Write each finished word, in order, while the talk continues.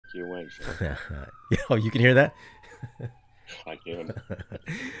evacuation. Oh, you can hear that? I can.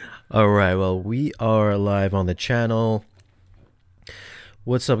 All right, well, we are live on the channel.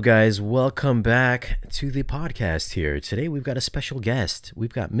 What's up, guys? Welcome back to the podcast here. Today, we've got a special guest.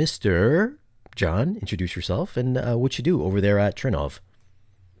 We've got Mr. John. Introduce yourself and what you do over there at Trinnov.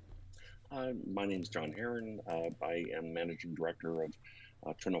 My name's John Heron. I am managing director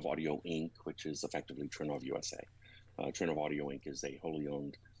of Trinnov Audio Inc., which is effectively Trinnov USA. Trinnov Audio Inc. is a wholly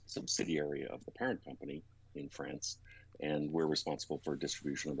owned subsidiary of the parent company in France, and we're responsible for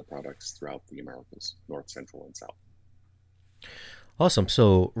distribution of the products throughout the Americas, North, Central, and South. Awesome.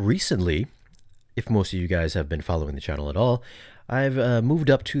 So, recently, if most of you guys have been following the channel at all, I've moved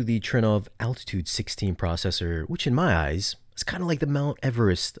up to the Trinnov Altitude 16 processor, which in my eyes is kind of like the Mount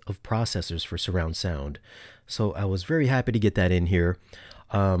Everest of processors for surround sound. So I was very happy to get that in here.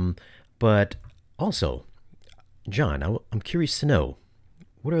 Um, but also, John, I'm curious to know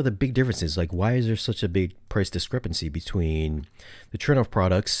what are the big differences? Like, why is there such a big price discrepancy between the Trinnov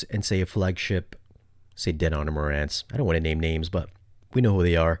products and, say, a flagship, say, Denon or Marantz? I don't want to name names, but we know who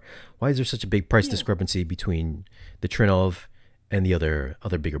they are. Why is there such a big price Yeah, discrepancy between the Trinnov and the other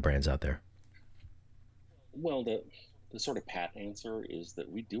bigger brands out there? well, the sort of pat answer is that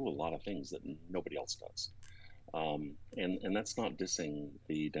we do a lot of things that nobody else does. And that's not dissing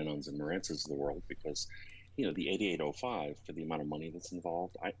the Denons and Marantzes of the world because, the 8805 for the amount of money that's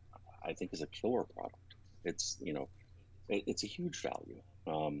involved, I think is a killer product. It's a huge value.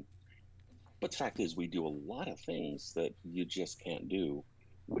 But the fact is, we do a lot of things that you just can't do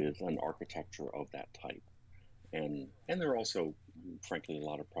with an architecture of that type. And there are also, frankly, a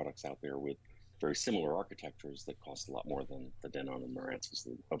lot of products out there with very similar architectures that cost a lot more than the Denon and Marantzes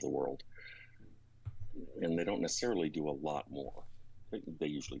of the world, and they don't necessarily do a lot more. They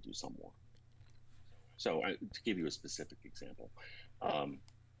usually do some more. So, to give you a specific example, um,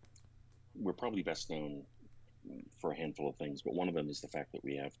 we're probably best known for a handful of things, but one of them is the fact that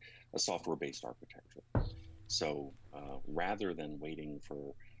we have a software-based architecture. So, rather than waiting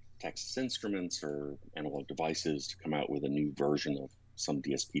for Texas Instruments or Analog Devices to come out with a new version of some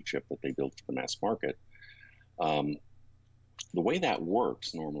DSP chip that they build for the mass market, um, the way that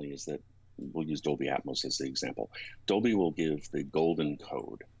works normally is that we'll use Dolby Atmos as the example. Dolby will give the golden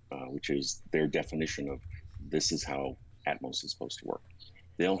code, which is their definition of this is how Atmos is supposed to work.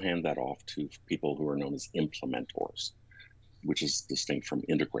 They'll hand that off to people who are known as implementors, which is distinct from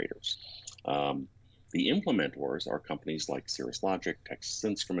integrators. Um, the implementors are companies like Cirrus Logic, Texas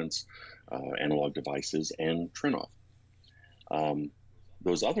Instruments, Analog Devices, and Trinnov. Um,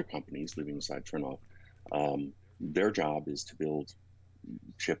 those other companies, leaving aside Trinnov, their job is to build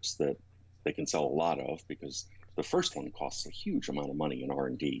chips that they can sell a lot of because the first one costs a huge amount of money in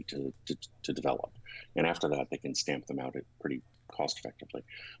R&D to develop. And after that, they can stamp them out at pretty cost effectively.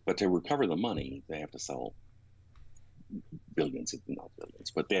 But to recover the money, they have to sell billions, if not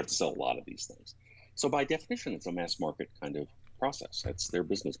billions, but they have to sell a lot of these things. So by definition, it's a mass market kind of process. That's their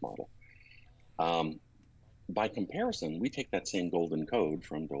business model. Um, by comparison, we take that same golden code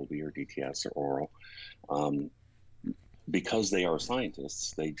from Dolby or DTS or Aural. Because they are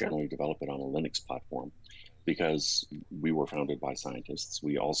scientists, they generally develop it on a Linux platform. Because we were founded by scientists,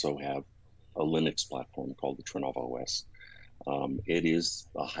 we also have a Linux platform called the Trinnov OS. It is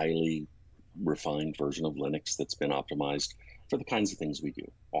a highly refined version of Linux that's been optimized for the kinds of things we do,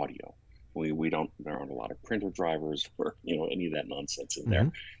 audio. We don't, there aren't a lot of printer drivers or, any of that nonsense in there.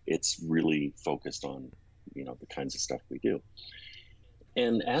 Mm-hmm. It's really focused on, the kinds of stuff we do.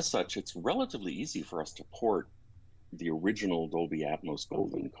 And as such, it's relatively easy for us to port the original Dolby Atmos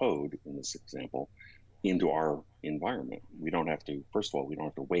golden code in this example into our environment. We don't have to, first of all, we don't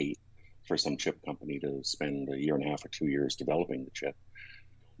have to wait for some chip company to spend a year and a half or 2 years developing the chip.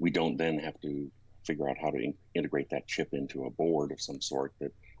 We don't then have to figure out how to integrate that chip into a board of some sort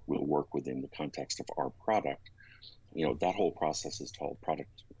that will work within the context of our product. That whole process is called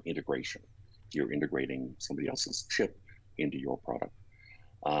product integration. You're integrating somebody else's chip into your product.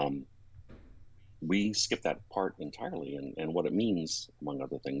 We skip that part entirely. And what it means, among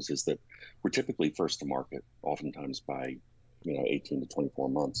other things, is that we're typically first to market, oftentimes by 18 to 24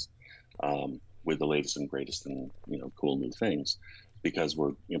 months, with the latest and greatest and cool new things, because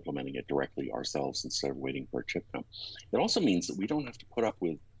we're implementing it directly ourselves instead of waiting for a chip come. It also means that we don't have to put up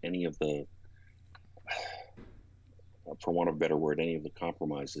with any of the, for want of a better word, any of the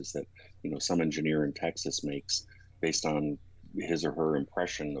compromises that some engineer in Texas makes based on his or her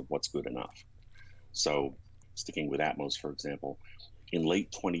impression of what's good enough. So, sticking with Atmos, for example, in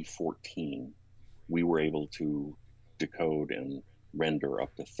late 2014, we were able to decode and render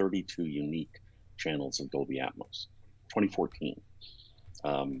up to 32 unique channels of Dolby Atmos. 2014.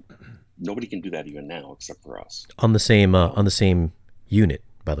 Um, Nobody can do that even now except for us. On the same unit,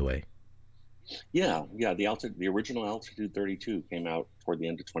 by the way. Yeah. The original Altitude 32 came out toward the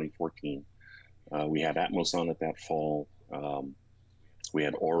end of 2014. We had Atmos on it that fall. We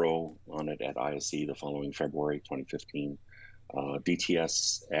had Oro on it at ISE the following February 2015.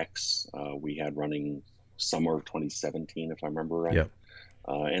 DTS-X we had running summer of 2017, if I remember right. Yeah.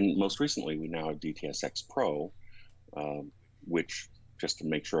 And most recently, we now have DTS-X Pro, which, just to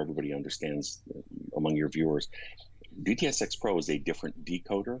make sure everybody understands among your viewers, DTS-X Pro is a different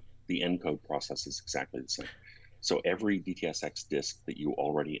decoder. The encode process is exactly the same. So every DTS-X disk that you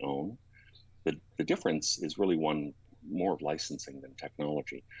already own, the difference is really one more of licensing than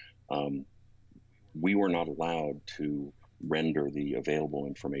technology. We were not allowed to render the available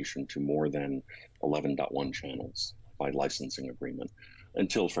information to more than 11.1 channels by licensing agreement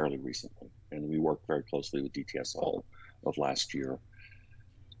until fairly recently. And we worked very closely with DTS all of last year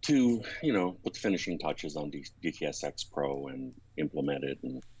to, put the finishing touches on DTS-X Pro and implement it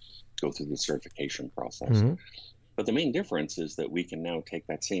and go through the certification process. Mm-hmm. But the main difference is that we can now take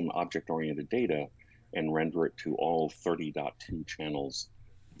that same object-oriented data and render it to all 30.2 channels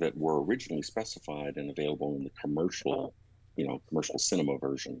that were originally specified and available in the commercial cinema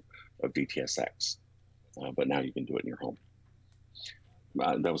version of DTS-X. But now you can do it in your home.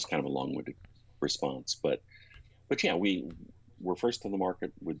 That was kind of a long-winded response, but yeah, we're first to the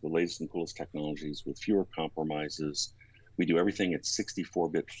market with the latest and coolest technologies with fewer compromises. We do everything at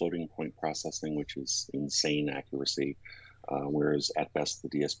 64-bit floating point processing, which is insane accuracy, whereas at best the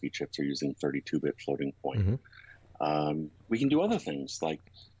DSP chips are using 32-bit floating point. Mm-hmm. We can do other things like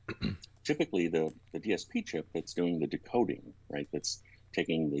typically the DSP chip that's doing the decoding, right? That's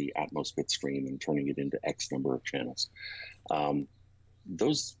taking the Atmos bit stream and turning it into X number of channels.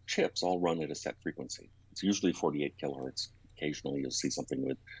 Those chips all run at a set frequency. It's usually 48 kilohertz. Occasionally you'll see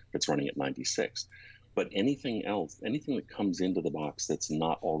something that's running at 96. But anything else, anything that comes into the box that's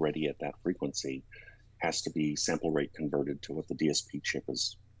not already at that frequency has to be sample rate converted to what the DSP chip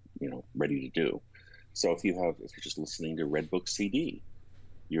is, ready to do. So if you're just listening to Redbook CD,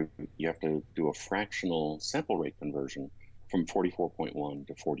 you have to do a fractional sample rate conversion from 44.1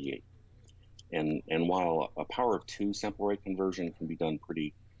 to 48. And while a power of 2 sample rate conversion can be done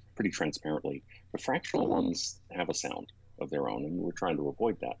pretty transparently, the fractional ones have a sound of their own, and we're trying to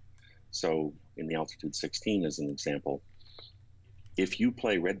avoid that. So in the Altitude 16, as an example, if you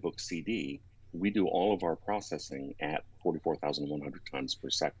play Redbook CD, we do all of our processing at 44,100 times per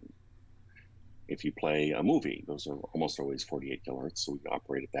second. If you play a movie, those are almost always 48 kilohertz, so we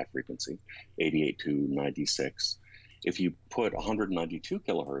operate at that frequency, 88 to 96. If you put 192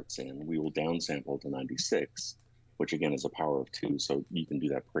 kilohertz in, we will downsample to 96, which again is a power of 2, so you can do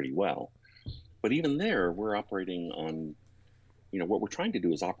that pretty well. But even there, we're operating on, what we're trying to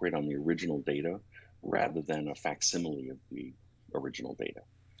do is operate on the original data rather than a facsimile of the original data.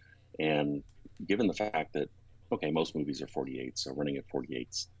 And given the fact that, okay, most movies are 48, so running at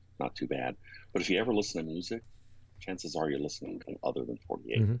 48's not too bad. But if you ever listen to music, chances are you're listening to other than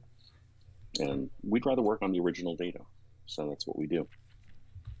 48. Mm-hmm. And we'd rather work on the original data. So that's what we do.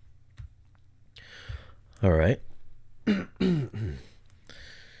 All right.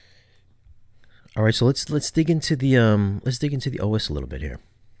 All right, so let's dig into the OS a little bit here.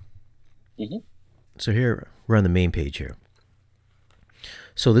 Mm-hmm. So here we're on the main page here.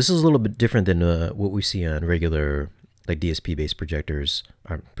 So this is a little bit different than what we see on regular like DSP-based processors.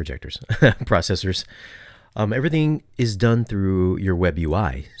 Everything is done through your web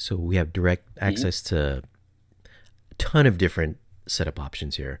UI, so we have direct access to a ton of different setup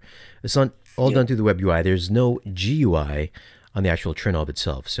options here. It's not all done through the web UI. There's no GUI on the actual Trinnov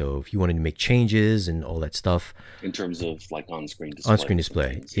itself. So if you wanted to make changes and all that stuff, in terms of like on-screen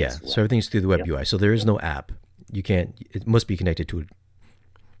display, yeah. So everything's through the web UI. So there is no app. You can't. It must be connected to it.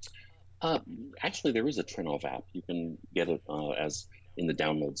 Actually, there is a Trinnov app. You can get it as in the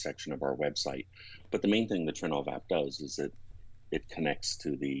download section of our website. But the main thing the Trinnov app does is it connects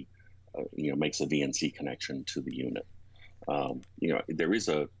to the, makes a VNC connection to the unit. There is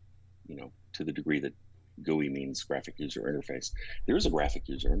a, to the degree that GUI means graphic user interface, there is a graphic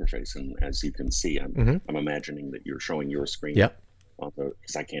user interface. And as you can see, I'm imagining that you're showing your screen. Yep.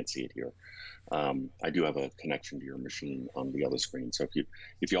 Because I can't see it here. I do have a connection to your machine on the other screen. So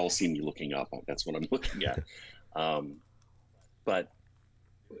if you all see me looking up, that's what I'm looking at. But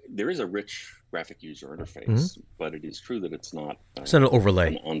there is a rich graphic user interface, but it is true that it's not an overlay.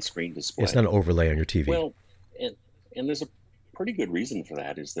 An on-screen display. It's not an overlay on your TV. Well, and there's a pretty good reason for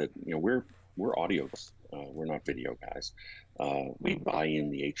that is that, we're audio guys. We're not video guys. We buy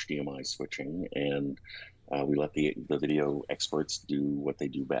in the HDMI switching, and We let the video experts do what they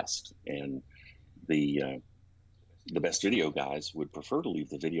do best, and the uh, the best video guys would prefer to leave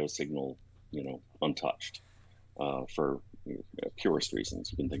the video signal, untouched for purist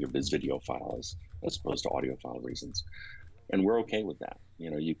reasons. You can think of it as video files as opposed to audio file reasons, and we're okay with that.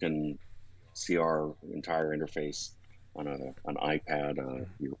 You can see our entire interface on an iPad,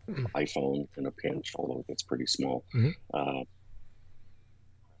 your iPhone in a pinch, although it's pretty small. Hmm. Uh,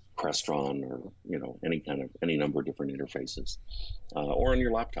 Crestron, or any number of different interfaces, or on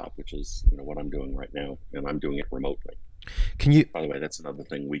your laptop, which is what I'm doing right now, and I'm doing it remotely. Can you? By the way, that's another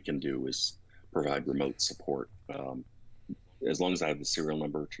thing we can do is provide remote support. As long as I have the serial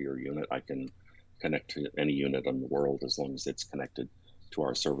number to your unit, I can connect to any unit in the world as long as it's connected to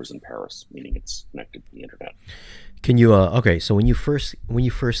our servers in Paris, meaning it's connected to the internet. Can you? Okay, so when you first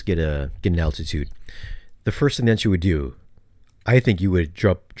get an altitude, the first thing that you would do, I think you would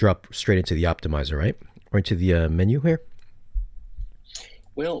drop straight into the optimizer, right, or into the menu here.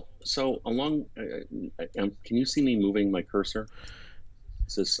 Well, so can you see me moving my cursor?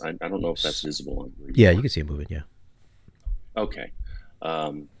 I don't know if that's visible on where you Yeah, you are. can see it moving. Yeah. Okay.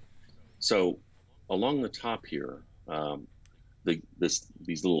 Um, so along the top here,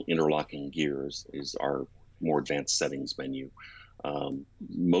 these little interlocking gears is our more advanced settings menu.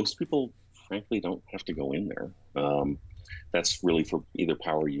 Most people, frankly, don't have to go in there. That's really for either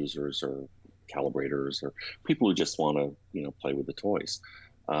power users or calibrators or people who just want to, play with the toys.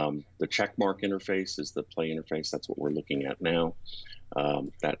 The check mark interface is the play interface. That's what we're looking at now.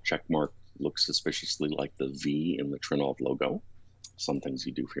 That check mark looks suspiciously like the V in the Trinnov logo. Some things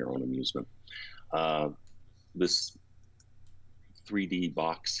you do for your own amusement. Uh, this 3D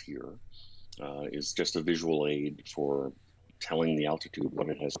box here is just a visual aid for telling the altitude what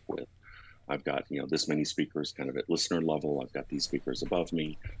it has with. I've got this many speakers kind of at listener level. I've got these speakers above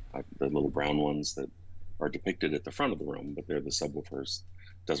me. The little brown ones that are depicted at the front of the room, but they're the subwoofers.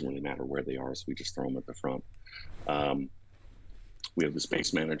 Doesn't really matter where they are, so we just throw them at the front. Um, we have the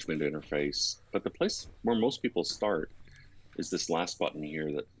space management interface, but the place where most people start is this last button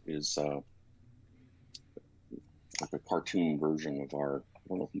here that is like a cartoon version of our. I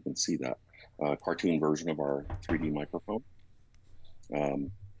don't know if you can see that cartoon version of our 3D microphone.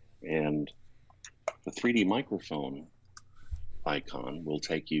 Um, and the 3D microphone icon will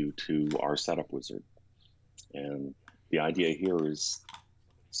take you to our setup wizard. And the idea here is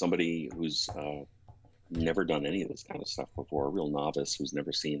somebody who's never done any of this kind of stuff before, a real novice who's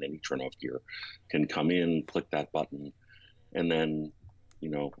never seen any Trinnov gear, can come in, click that button, and then,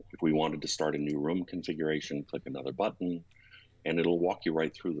 if we wanted to start a new room configuration, click another button, and it'll walk you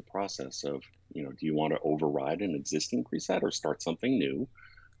right through the process of, do you want to override an existing preset or start something new?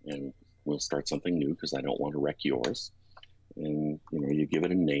 And we'll start something new because I don't want to wreck yours. And you give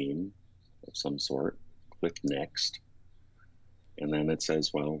it a name of some sort, click next, and then it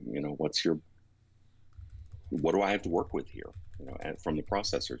says, well, what do I have to work with here, from the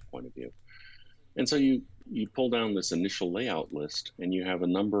processor's point of view. And so you pull down this initial layout list, and you have a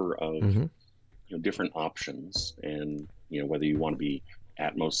number of Hmm. different options, and whether you want to be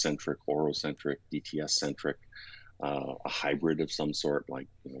Atmos centric, Oro centric, DTS centric, a hybrid of some sort, like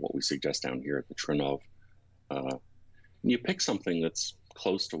what we suggest down here at the Trinnov. You pick something that's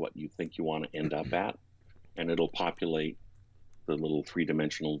close to what you think you want to end up at, and it'll populate the little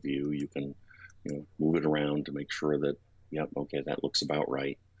three-dimensional view. You can move it around to make sure that, yep, okay, that looks about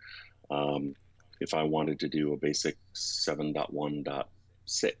right. If I wanted to do a basic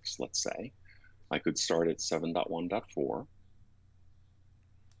 7.1.6, let's say, I could start at 7.1.4.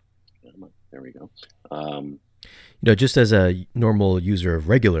 There we go. Just as a normal user of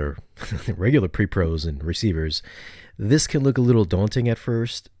regular, regular pre-pros and receivers, this can look a little daunting at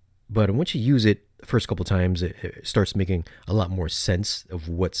first, but once you use it the first couple times, it starts making a lot more sense of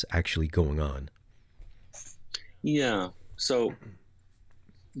what's actually going on. Yeah. So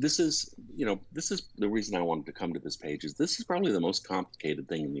this is the reason I wanted to come to this page. Is this is probably the most complicated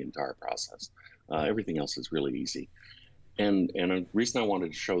thing in the entire process. Everything else is really easy. And a reason I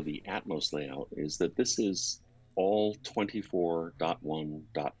wanted to show the Atmos layout is that this is all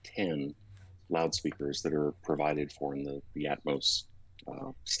 24.1.10 loudspeakers that are provided for in the Atmos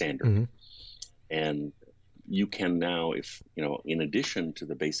standard. Hmm. And you can now, if in addition to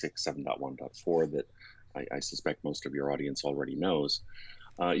the basic 7.1.4 that I suspect most of your audience already knows,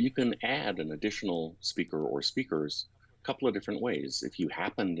 you can add an additional speaker or speakers a couple of different ways. If you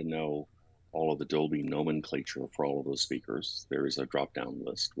happen to know all of the Dolby nomenclature for all of those speakers, there is a drop-down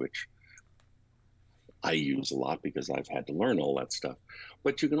list, which I use a lot because I've had to learn all that stuff.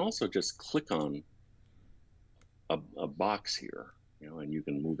 But you can also just click on a box here, and you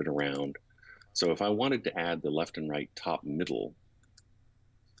can move it around. So if I wanted to add the left and right top middle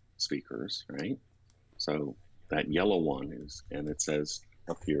speakers, right? So that yellow one is, and it says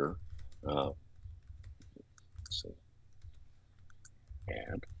up here, so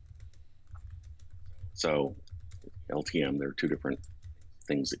add. So LTM, there are two different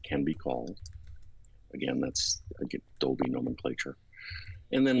things that can be called. Again, that's Dolby nomenclature.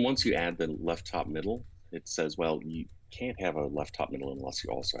 And then once you add the left top middle, it says, well, you can't have a left top middle unless you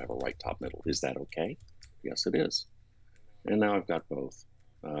also have a right top middle. Is that okay? Yes, it is. And now I've got both.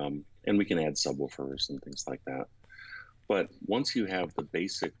 And we can add subwoofers and things like that. But once you have the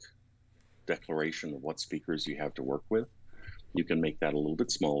basic declaration of what speakers you have to work with, you can make that a little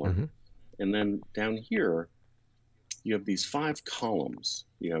bit smaller. Mm-hmm. And then down here, you have these 5 columns.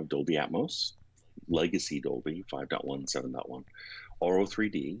 You have Dolby Atmos, Legacy Dolby 5.1, 7.1, Auro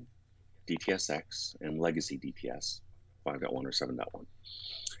 3D, DTSX, and Legacy DTS 5.1 or 7.1.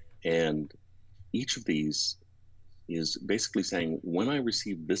 And each of these is basically saying, when I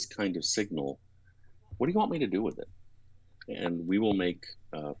receive this kind of signal, what do you want me to do with it? And we will make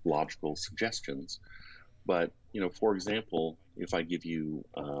logical suggestions. But, for example, if I give you,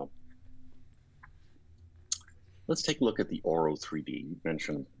 let's take a look at the Auro 3D. You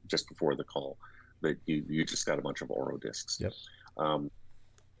mentioned just before the call that you just got a bunch of Auro discs. Yep.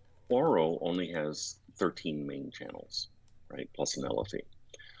 Auro only has 13 main channels, right, plus an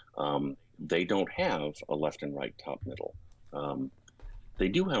LFE. They don't have a left and right top middle. They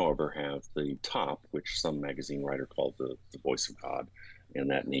do, however, have the top, which some magazine writer called the voice of God, and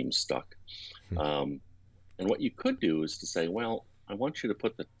that name stuck. And what you could do is to say, well, I want you to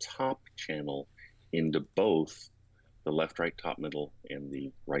put the top channel into both the left right top middle and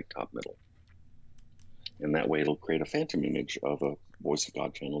the right top middle. And that way it'll create a phantom image of a voice of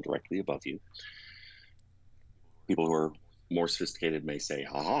God channel directly above you. People who are more sophisticated may say,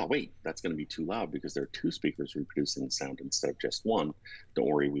 haha, wait, that's going to be too loud because there are 2 speakers reproducing the sound instead of just one. Don't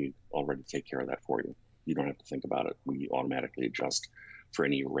worry, we already take care of that for you. You don't have to think about it. We automatically adjust for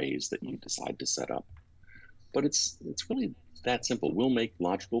any arrays that you decide to set up. But it's really that simple. We'll make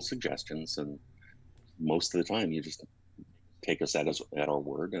logical suggestions, and most of the time you just take us at our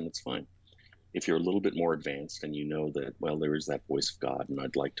word, and it's fine. If you're a little bit more advanced and you know that, well, there is that voice of God and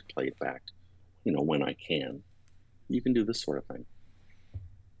I'd like to play it back, when I can, you can do this sort of thing.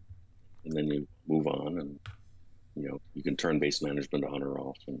 And then you move on, and you can turn bass management on or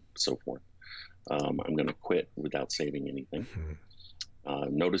off and so forth. I'm going to quit without saving anything.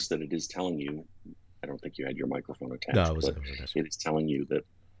 Notice that it is telling you, I don't think you had your microphone attached, No, but it is telling you that,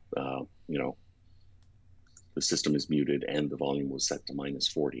 the system is muted and the volume was set to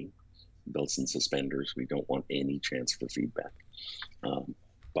 -40. Belts and suspenders. We don't want any chance for feedback.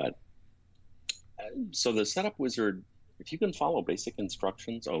 So the setup wizard, if you can follow basic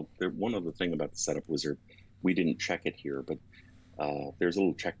instructions, one other thing about the setup wizard, we didn't check it here, but there's a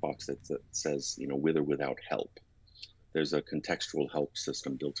little checkbox that says, with or without help. There's a contextual help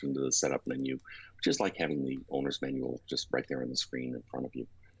system built into the setup menu, which is like having the owner's manual just right there on the screen in front of you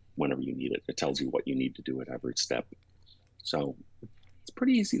whenever you need it. It tells you what you need to do at every step. So it's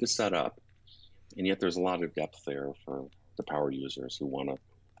pretty easy to set up, and yet there's a lot of depth there for the power users who want to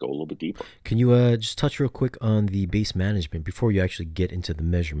go a little bit deeper. Can you just touch real quick on the bass management before you actually get into the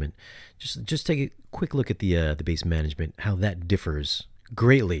measurement? Just take a quick look at the bass management, how that differs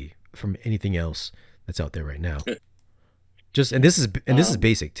greatly from anything else that's out there right now. This is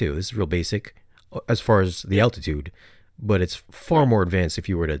basic too. This is real basic as far as the altitude, but it's far more advanced if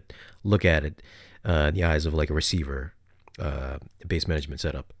you were to look at it in the eyes of like a receiver bass management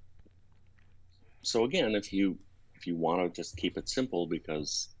setup. So again, if you want to just keep it simple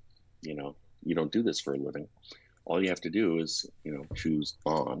because you don't do this for a living, all you have to do is choose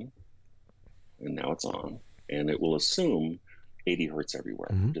on, and now it's on, and it will assume 80 hertz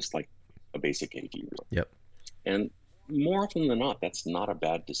everywhere, just like a basic AV would. Yep. And more often than not, that's not a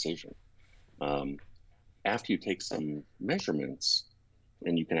bad decision. After you take some measurements,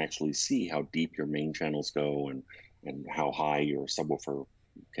 and you can actually see how deep your main channels go and how high your subwoofer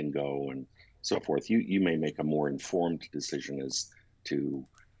can go and so forth, you may make a more informed decision as to,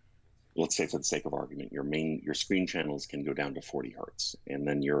 let's say for the sake of argument, your screen channels can go down to 40 hertz, and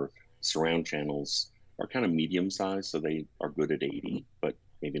then your surround channels are kind of medium size, so they are good at 80, but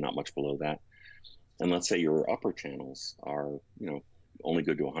maybe not much below that. And let's say your upper channels are, only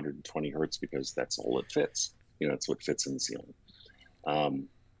good to 120 hertz because that's all it fits. That's what fits in the ceiling.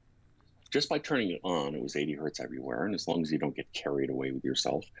 Just by turning it on, it was 80 hertz everywhere, and as long as you don't get carried away with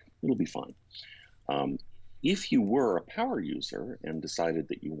yourself, it'll be fine. If you were a power user and decided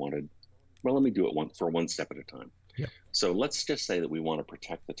that you wanted, well, let me do it for one step at a time. Yeah. So let's just say that we want to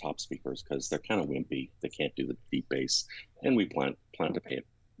protect the top speakers because they're kind of wimpy. They can't do the deep bass, and we plan to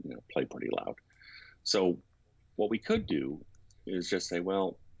play pretty loud. So what we could do is just say,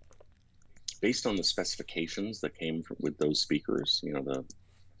 well, based on the specifications that came with those speakers,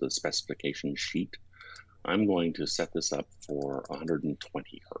 the specification sheet, I'm going to set this up for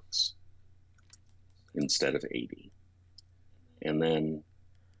 120 hertz instead of 80. And then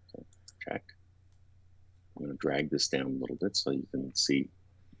check. I'm going to drag this down a little bit so you can see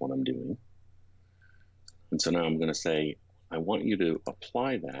what I'm doing. And so now I'm going to say, I want you to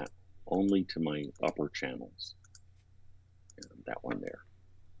apply that only to my upper channels. And that one there.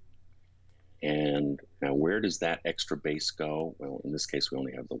 And now where does that extra bass go? Well, in this case, we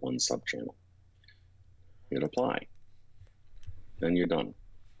only have the one sub channel. Hit apply. Then you're done.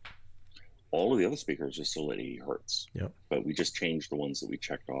 All of the other speakers are still at 80 hertz. Yep. But we just changed the ones that we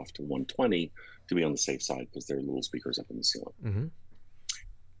checked off to 120 to be on the safe side because they're little speakers up in the ceiling. Mm-hmm.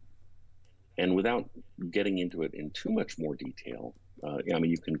 And without getting into it in too much more detail,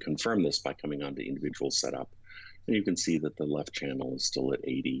 you can confirm this by coming onto individual setup. And you can see that the left channel is still at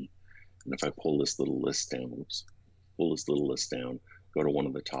 80. And if I pull this little list down, go to one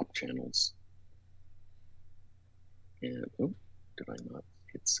of the top channels. And, did I not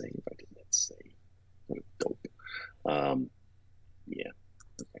hit save? I did not save. What a dope. Yeah,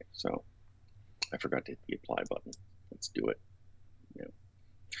 okay, so I forgot to hit the apply button. Let's do it. Yeah.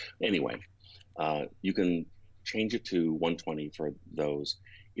 Anyway, you can change it to 120 for those.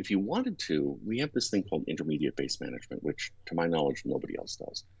 If you wanted to, we have this thing called intermediate bass management, which to my knowledge, nobody else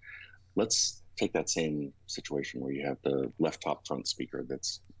does. Let's take that same situation where you have the left top front speaker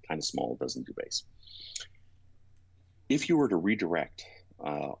that's kind of small, doesn't do bass. If you were to redirect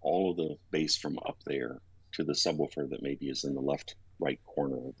all of the bass from up there to the subwoofer that maybe is in the left right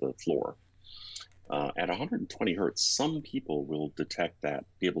corner of the floor, at 120 hertz, some people will detect that,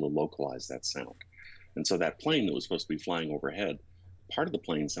 be able to localize that sound. And so that plane that was supposed to be flying overhead, part of the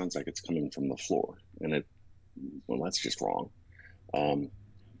plane sounds like it's coming from the floor. And that's just wrong.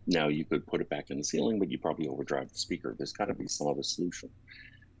 Now you could put it back in the ceiling, but you probably overdrive the speaker. There's got to be some other solution.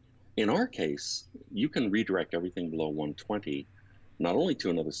 In our case, you can redirect everything below 120, not only to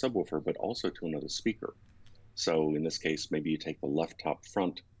another subwoofer, but also to another speaker. So in this case, maybe you take the left top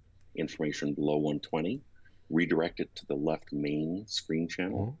front information below 120, redirect it to the left main screen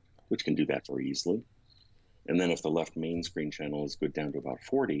channel, which can do that very easily. And then if the left main screen channel is good down to about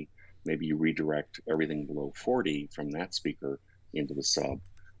 40, maybe you redirect everything below 40 from that speaker into the sub,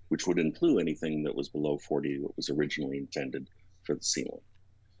 which would include anything that was below 40 that was originally intended for the ceiling.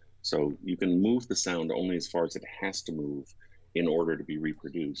 So you can move the sound only as far as it has to move in order to be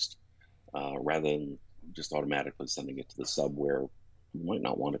reproduced, rather than just automatically sending it to the sub where you might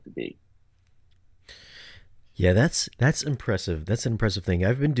not want it to be. Yeah, that's impressive. That's an impressive thing.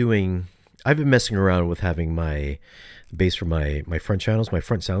 I've been messing around with having my bass for my front channels, my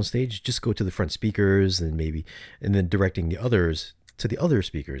front soundstage, just go to the front speakers and then directing the others to the other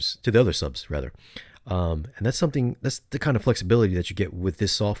speakers, to the other subs rather. And that's the kind of flexibility that you get with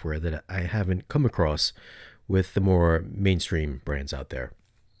this software that I haven't come across with the more mainstream brands out there.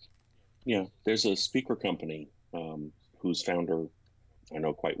 Yeah, there's a speaker company whose founder I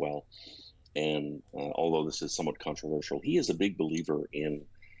know quite well. And although this is somewhat controversial, he is a big believer in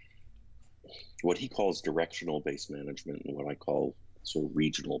what he calls directional bass management and what I call sort of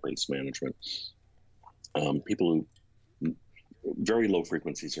regional bass management. People who very low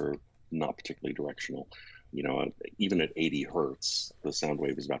frequencies are not particularly directional. Even at 80 hertz, the sound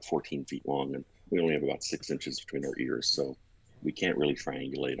wave is about 14 feet long, and we only have about 6 inches between our ears, so we can't really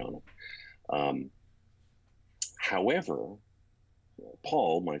triangulate on it. However,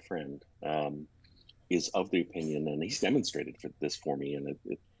 Paul, my friend, is of the opinion, and he's demonstrated this for me, and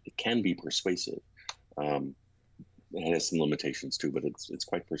it can be persuasive. It has some limitations too, but it's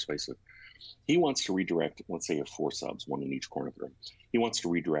quite persuasive. He wants to redirect, let's say you have 4 subs, one in each corner of the room. He wants to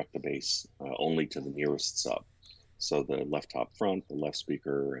redirect the bass only to the nearest sub. So the left top front, the left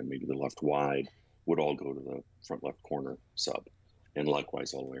speaker, and maybe the left wide would all go to the front left corner sub, and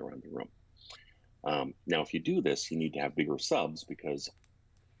likewise all the way around the room. Now, if you do this, you need to have bigger subs because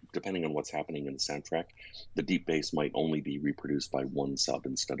depending on what's happening in the soundtrack, the deep bass might only be reproduced by one sub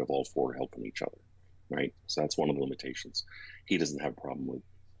instead of all 4 helping each other, right? So that's one of the limitations. He doesn't have a problem with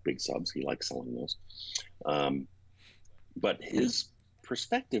big subs. He likes selling those. But his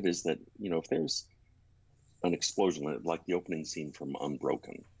perspective is that, if there's an explosion, like the opening scene from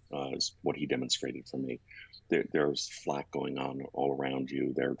Unbroken, is what he demonstrated for me. There's flak going on all around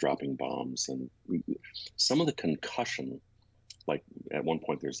you. They're dropping bombs. And some of the concussion, like at one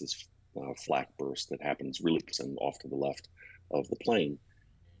point there's this flak burst that happens really and off to the left of the plane,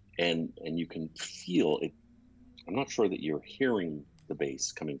 and you can feel it. I'm not sure that you're hearing the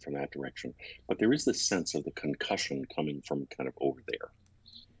bass coming from that direction, but there is this sense of the concussion coming from kind of over there.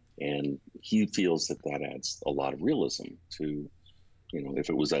 And he feels that that adds a lot of realism to, if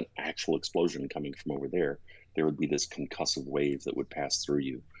it was an actual explosion coming from over there, there would be this concussive wave that would pass through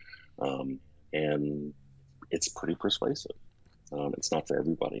you. And it's pretty persuasive. It's not for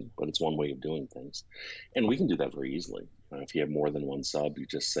everybody, but it's one way of doing things. And we can do that very easily. If you have more than one sub, you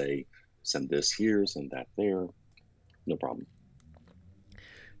just say, send this here, send that there. No problem.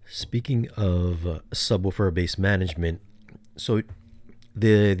 Speaking of subwoofer based management, so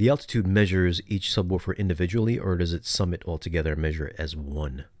the altitude measures each subwoofer individually, or does it sum it all together and measure it as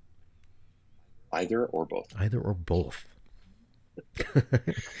one? Either or both. Either or both.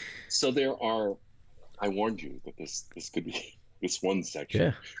 So there are. I warned you that this could be this one section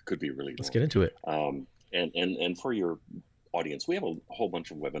Yeah, could be really let's long. get into it. And for your audience, we have a whole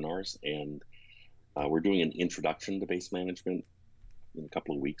bunch of webinars, and we're doing an introduction to base management in a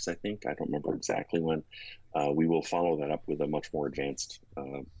couple of weeks, I think. I don't remember exactly when. We will follow that up with a much more advanced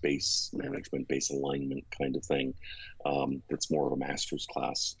base management, base alignment kind of thing. That's more of a master's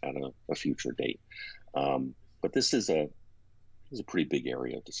class at a future date. But this is a pretty big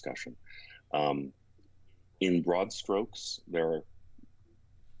area of discussion. In broad strokes, there are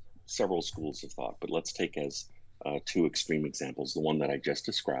several schools of thought, but let's take as two extreme examples. The one that I just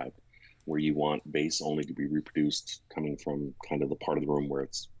described, where you want bass only to be reproduced coming from kind of the part of the room where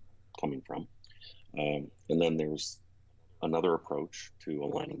it's coming from. And then there's another approach to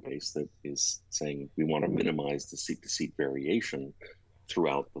aligning bass that is saying we want to minimize the seat-to-seat variation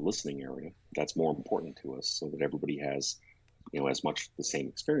throughout the listening area. That's more important to us so that everybody has, as much the same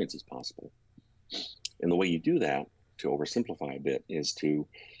experience as possible. And the way you do that, to oversimplify a bit, is to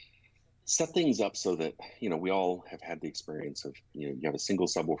set things up so that, we all have had the experience of, you have a single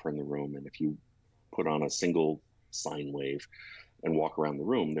subwoofer in the room, and if you put on a single sine wave and walk around the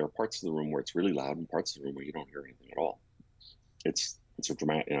room, there are parts of the room where it's really loud and parts of the room where you don't hear anything at all. It's a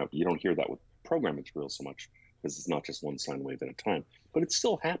dramatic, you don't hear that with program material so much because it's not just one sine wave at a time, but it's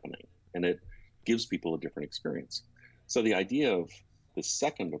still happening, and it gives people a different experience. So the idea of the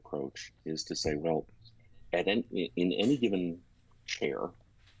second approach is to say, well, in any given chair,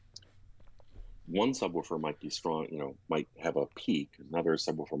 one subwoofer might be strong, might have a peak, another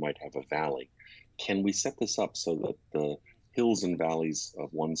subwoofer might have a valley. Can we set this up so that the hills and valleys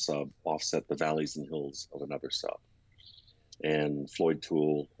of one sub offset the valleys and hills of another sub? And Floyd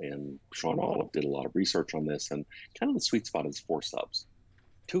Toole and Sean Olive did a lot of research on this, and kind of the sweet spot is 4 subs.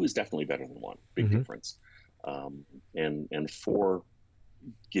 2 is definitely better than 1, big difference. And 4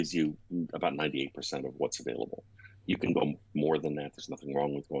 gives you about 98% of what's available. You can go more than that. There's nothing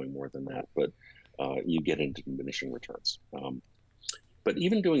wrong with going more than that, but you get into diminishing returns. But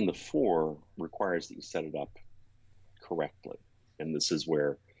even doing the 4 requires that you set it up correctly. And this is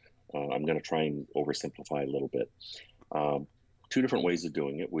where I'm going to try and oversimplify a little bit. 2 different ways of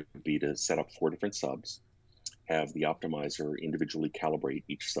doing it would be to set up 4 different subs, have the optimizer individually calibrate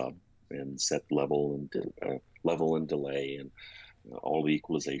each sub and set level and delay and all the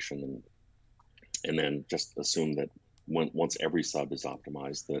equalization, and then just assume that once every sub is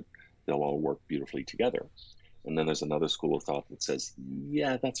optimized, that they'll all work beautifully together. And then there's another school of thought that says,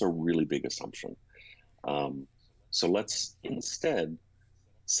 yeah, that's a really big assumption. So let's instead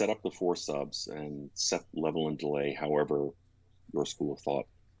set up the 4 subs and set level and delay however your school of thought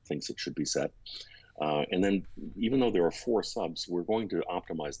thinks it should be set. And then even though there are 4 subs, we're going to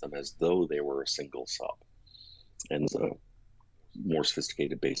optimize them as though they were a single sub. And it's a more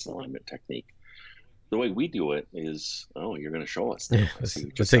sophisticated base alignment technique. The way we do it is, you're going to show us. Yeah, let's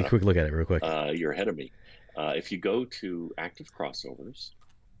take a quick look at it real quick. You're ahead of me. If you go to active crossovers,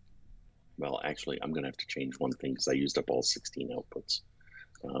 well, actually, I'm going to have to change one thing because I used up all 16 outputs.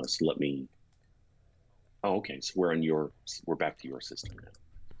 So let me. Oh, okay. So we're back to your system now.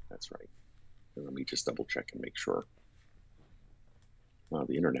 That's right. And let me just double check and make sure.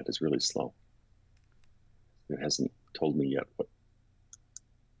 The internet is really slow. It hasn't told me yet what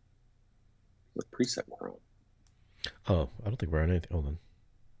preset we're on. Oh, I don't think we're on anything. Hold on.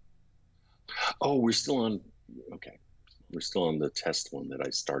 Oh, we're still on. Okay. We're still on the test one that I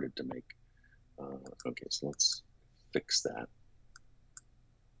started to make. Okay, so let's fix that.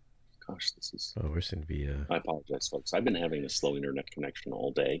 Gosh, this is. Oh, we're going to be. I apologize, folks. I've been having a slow internet connection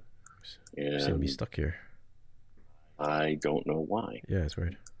all day. We're going to be stuck here. I don't know why. Yeah, it's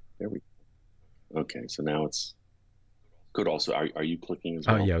weird. There we go. Okay, so now it's. Could also. Are you clicking as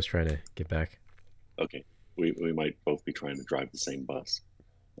well? Oh, yeah, I was trying to get back. Okay. We might both be trying to drive the same bus.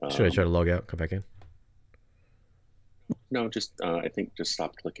 Should I try Um, to log out, come back in? no, just I think just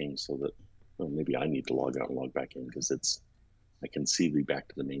stop clicking so that well, maybe I need to log out and log back in because it's I can see the back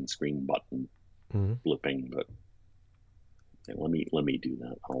to the main screen button Mm-hmm. blipping, but okay, let me do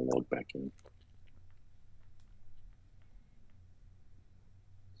that. I'll log back in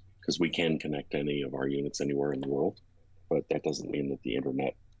because we can connect any of our units anywhere in the world, but that doesn't mean that the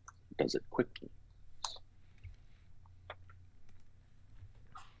internet does it quickly.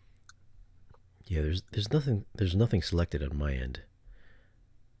 Yeah, there's nothing selected on my end.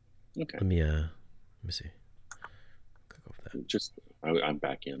 Okay, Let me see. Click off that. just I'm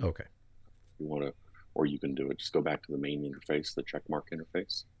back in. Okay. You want to, or you can do it. Just go back to the main interface, the checkmark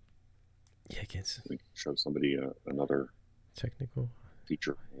interface. Yeah, I can't see. We can show somebody another Technical.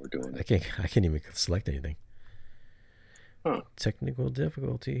 feature we're doing. I can't even select anything. Huh? Technical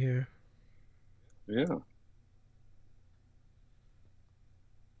difficulty here. Yeah.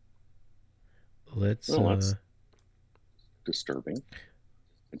 Let's Well, that's disturbing.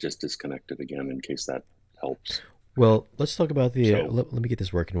 I just disconnected again in case that helps. well, let's talk about the So, let me get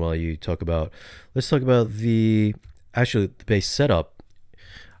this working while you talk about let's talk about the actually the base setup.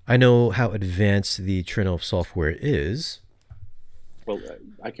 I know how advanced the Trinnov software is. well,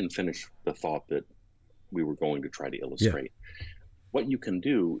 I can finish the thought that we were going to try to Yeah. illustrate. What you can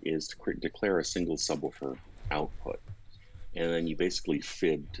do is to declare a single subwoofer output, and then you basically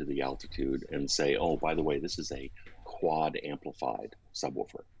fib to the altitude and say, oh, by the way, this is a quad amplified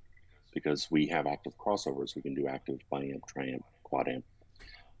subwoofer because we have active crossovers. We can do active biamp, triamp, quad amp.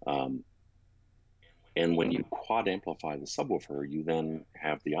 Um, and when you quad amplify the subwoofer, you then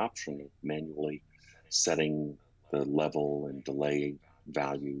have the option of manually setting the level and delay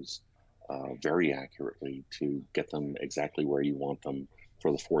values very accurately to get them exactly where you want them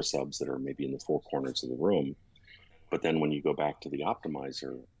for the four subs that are maybe in the four corners of the room. But then when you go back to the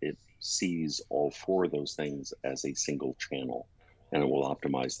optimizer, it sees all four of those things as a single channel and it will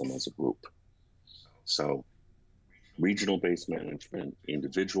optimize them as a group. So regional based management,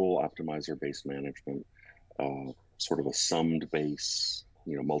 individual optimizer based management, sort of a summed base,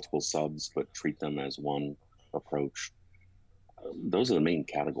 multiple subs, but treat them as one approach. Those are the main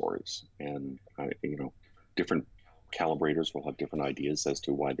categories. And, different calibrators will have different ideas as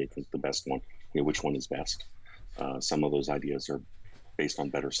to why they think the best one, which one is best. Some of those ideas are based on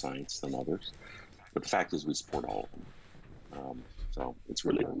better science than others. But the fact is, we support all of them. So it's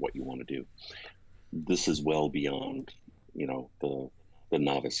really what you want to do. This is well beyond, the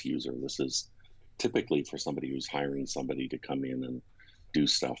novice user. This is typically for somebody who's hiring somebody to come in and do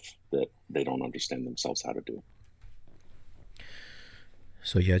stuff that they don't understand themselves how to do.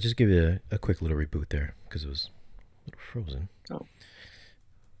 So yeah, just give it a quick little reboot there because it was a little frozen. Oh,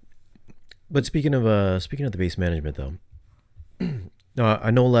 But speaking of the base management though, now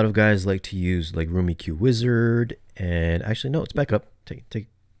I know a lot of guys like to use like Room EQ Wizard, and actually no, it's back up.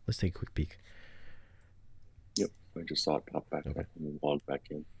 Let's take a quick peek. yep. I just saw it pop back Okay. up and log back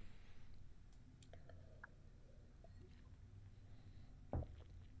in.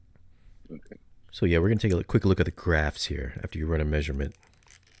 Okay. So yeah, we're gonna take a quick look at the graphs here after you run a measurement.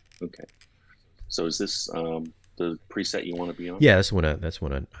 Okay. So is this the preset you want to be on? Yeah, that's one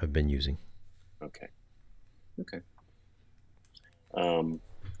I've been using. Okay. Okay. Um,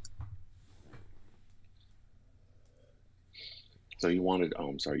 so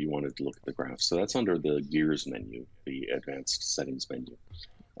I'm sorry, you wanted to look at the graph. So that's under the gears menu, the advanced settings menu.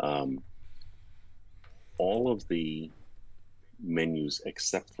 Um, all of the menus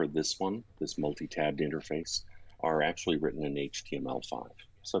except for this one, this multi-tabbed interface, are actually written in HTML5.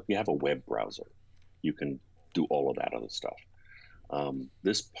 So if you have a web browser, you can do all of that other stuff.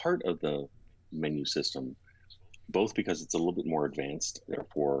 This part of the menu system, both because it's a little bit more advanced,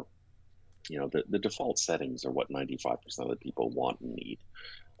 therefore, the default settings are what 95% of the people want and need.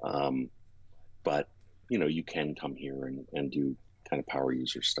 But, you can come here and do kind of power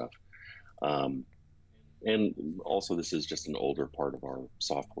user stuff. And also, this is just an older part of our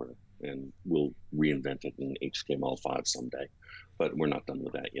software, and we'll reinvent it in HTML5 someday, but we're not done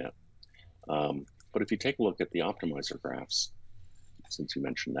with that yet. But if you take a look at the optimizer graphs, since you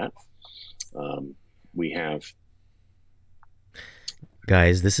mentioned that, we have.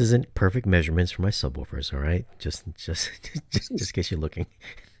 Guys, this isn't perfect measurements for my subwoofers, all right? Just in case you're looking.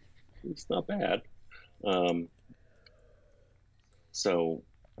 It's not bad. So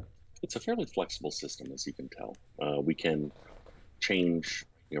it's a fairly flexible system, as you can tell. We can change,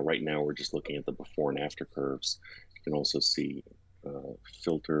 right now we're just looking at the before and after curves. You can also see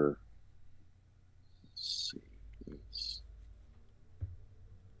filter. Let's see. Let's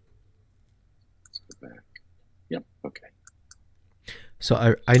go back. Yep. Okay.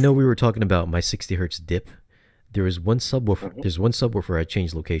 So I know we were talking about my 60 hertz dip. There was one subwoofer. Uh-huh. There's one subwoofer I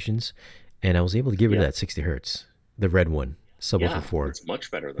changed locations, and I was able to get rid of Yeah, that 60 hertz, the red one, subwoofer yeah, four. it's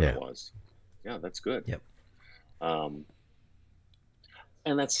much better than it Yeah. was. Yeah, that's good. Yep. Um,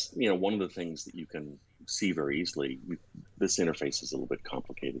 and that's one of the things that you can see very easily. This interface is a little bit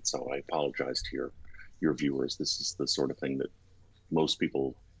complicated, so I apologize to your viewers. This is the sort of thing that most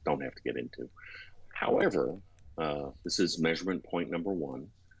people don't have to get into. However, this is measurement point number one.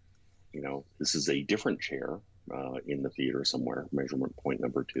 This is a different chair in the theater somewhere, measurement point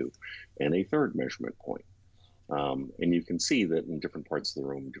number two, and a third measurement point. And you can see that in different parts of the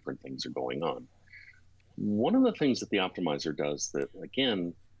room, different things are going on. One of the things that the optimizer does that,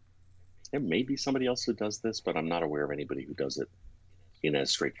 again, there may be somebody else who does this, but I'm not aware of anybody who does it in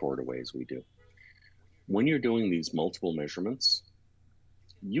as straightforward a way as we do. When you're doing these multiple measurements,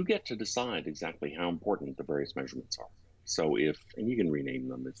 you get to decide exactly how important the various measurements are. So and you can rename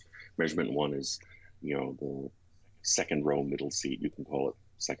them. If measurement one is, the second row middle seat, you can call it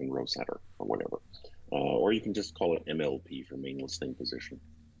second row center or whatever. Or you can just call it MLP for main listening position.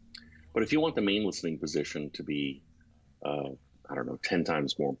 But if you want the main listening position to be, I don't know, 10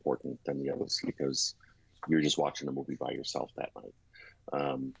 times more important than the others because you're just watching a movie by yourself that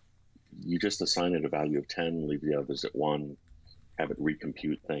night, you just assign it a value of 10, leave the others at 1, have it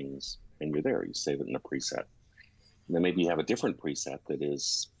recompute things, and you're there. You save it in a preset. And then maybe you have a different preset that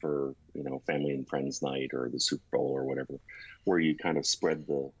is for, family and friends night or the Super Bowl or whatever, where you kind of spread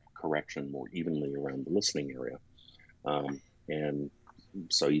the correction more evenly around the listening area. And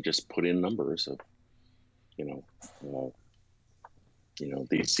so you just put in numbers of,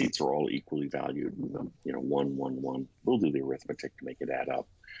 these seats are all equally valued, 1, 1, 1. We'll do the arithmetic to make it add up.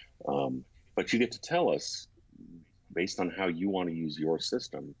 But you get to tell us, based on how you want to use your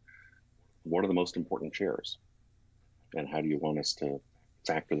system, what are the most important chairs? And how do you want us to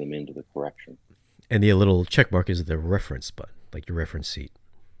factor them into the correction? And the little check mark is the reference button, like your reference seat.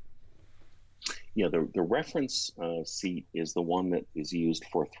 Yeah, the reference seat is the one that is used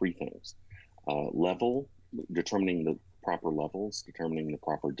for three things. Level, determining the proper levels, determining the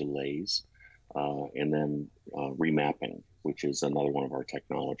proper delays, and then remapping, which is another one of our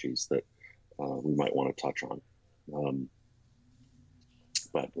technologies that we might want to touch on.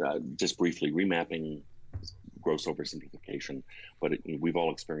 But just briefly, remapping, gross oversimplification, but we've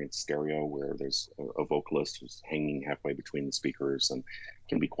all experienced stereo where there's a vocalist who's hanging halfway between the speakers and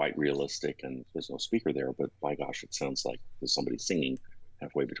can be quite realistic, and there's no speaker there, but by gosh, it sounds like there's somebody singing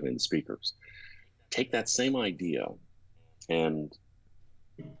halfway between the speakers. Take that same idea and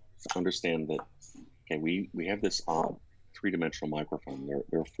understand that, okay, we have this odd three-dimensional microphone.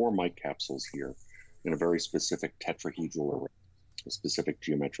 There are 4 mic capsules here in a very specific tetrahedral array, a specific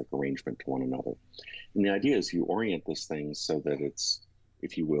geometric arrangement to one another. And the idea is you orient this thing so that it's,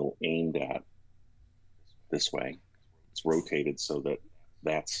 if you will, aimed at this way. It's rotated so that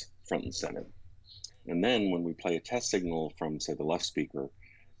that's front and center. And then when we play a test signal from, say, the left speaker,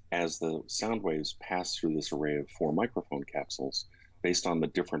 as the sound waves pass through this array of 4 microphone capsules, based on the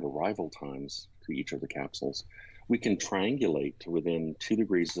different arrival times to each of the capsules, we can triangulate to within 2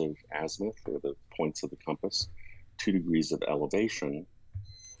 degrees of azimuth, or the points of the compass, 2 degrees of elevation,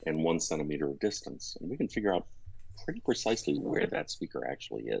 and 1 centimeter of distance. And we can figure out pretty precisely where that speaker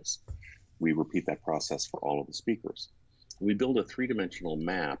actually is. We repeat that process for all of the speakers. We build a 3-dimensional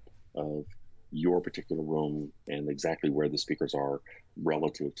map of your particular room and exactly where the speakers are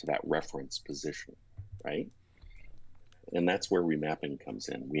relative to that reference position, right? And that's where remapping comes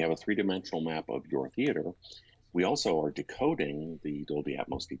in. We have a 3-dimensional map of your theater. We also are decoding the Dolby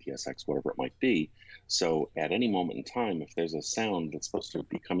Atmos, DTS:X, whatever it might be. So at any moment in time, if there's a sound that's supposed to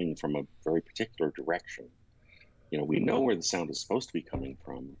be coming from a very particular direction, we know where the sound is supposed to be coming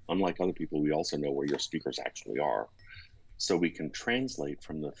from. Unlike other people, we also know where your speakers actually are. So we can translate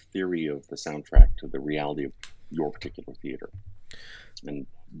from the theory of the soundtrack to the reality of your particular theater. And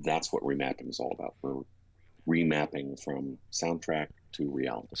that's what remapping is all about. We're remapping from soundtrack to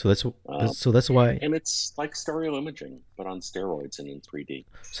reality. So that's why. And it's like stereo imaging, but on steroids and in 3D.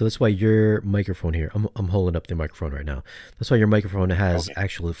 So that's why your microphone here. I'm holding up the microphone right now. That's why your microphone has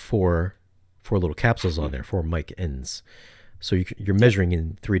actually four little capsules on there, 4 mic ends. So you're measuring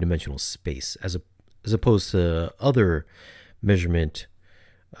in 3-dimensional space as opposed to other measurement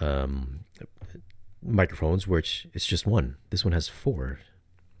microphones, which it's just one. This one has 4.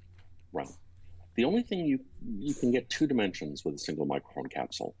 Right. The only thing you can get 2 dimensions with a single microphone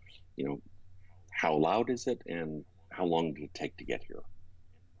capsule. How loud is it, and how long did it take to get here?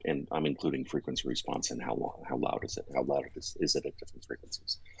 And I'm including frequency response and how loud is it? How loud is it at different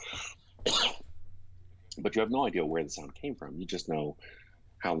frequencies? but you have no idea where the sound came from. You just know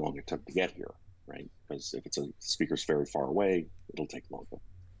how long it took to get here, right? Because if it's a speaker's very far away, it'll take longer.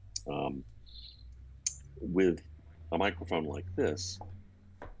 Um, with a microphone like this,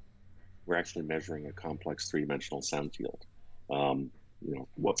 we're actually measuring a complex three-dimensional sound field.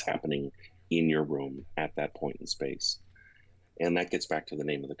 What's happening in your room at that point in space. And that gets back to the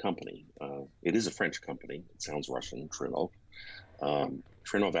name of the company. It is a French company. It sounds Russian, Trinnov.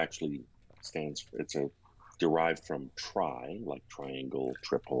 Trinnov actually it's derived from tri, like triangle,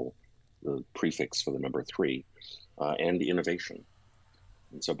 triple, the prefix for the number three, and innovation.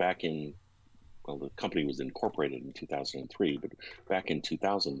 And so the company was incorporated in 2003, but back in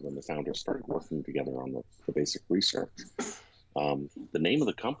 2000, when the founders started working together on the basic research, the name of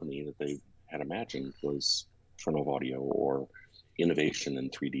the company that they had imagined was Trinnov Audio, or Innovation in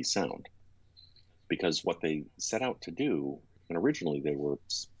 3D Sound. Because what they set out to do, and originally they were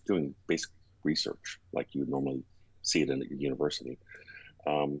doing basic research like you would normally see it in a university,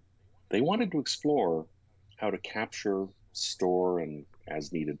 they wanted to explore how to capture, store, and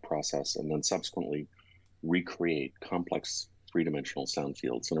as needed process, and then subsequently recreate complex three-dimensional sound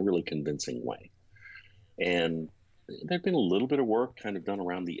fields in a really convincing way. And there'd been a little bit of work kind of done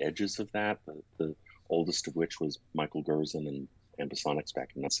around the edges of that, the oldest of which was Michael Gerson and Ambisonics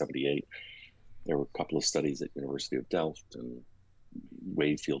back in 1978. There were a couple of studies at University of Delft and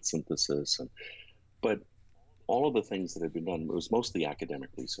wave field synthesis, but all of the things that had been done, it was mostly academic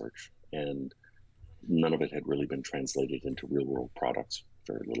research, and none of it had really been translated into real world products,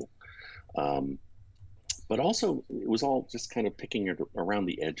 very little. But also, it was all just kind of picking it around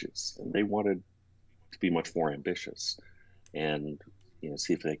the edges, and they wanted to be much more ambitious and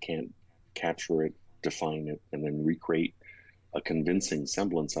see if they can't capture it, define it, and then recreate a convincing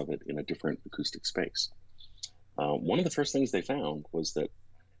semblance of it in a different acoustic space. One of the first things they found was that,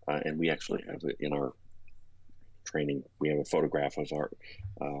 and we actually have it in our training, we have a photograph of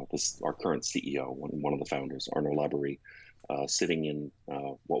our current CEO, one of the founders, Arno Laborie, sitting in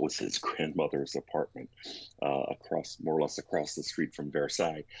what was his grandmother's apartment, more or less across the street from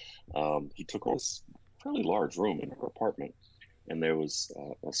Versailles. He took this fairly large room in her apartment, and there was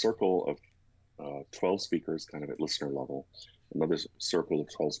a circle of 12 speakers kind of at listener level, another circle of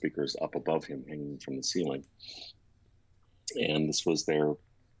 12 speakers up above him hanging from the ceiling. And this was their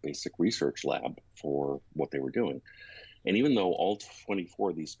basic research lab for what they were doing. And even though all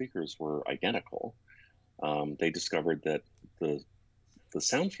 24 of these speakers were identical, they discovered that the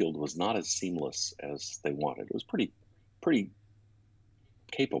sound field was not as seamless as they wanted. It was pretty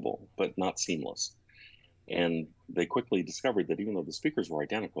capable, but not seamless. And they quickly discovered that even though the speakers were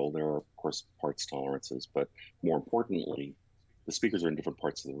identical, there are, of course, parts tolerances, but more importantly, the speakers are in different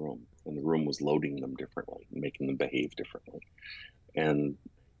parts of the room, and the room was loading them differently, making them behave differently. And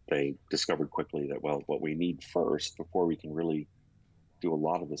they discovered quickly that, well, what we need first, before we can really do a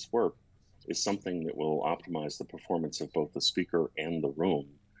lot of this work, is something that will optimize the performance of both the speaker and the room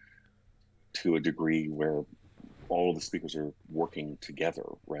to a degree where all of the speakers are working together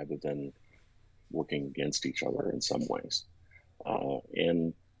rather than working against each other in some ways.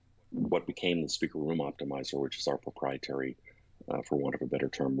 And what became the speaker room optimizer, which is our proprietary, for want of a better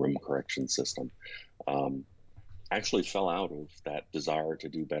term, room correction system, actually fell out of that desire to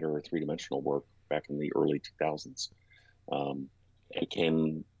do better three-dimensional work back in the early 2000s. It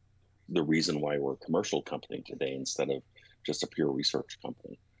became the reason why we're a commercial company today instead of just a pure research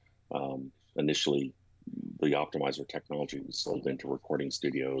company. Initially, the optimizer technology was sold into recording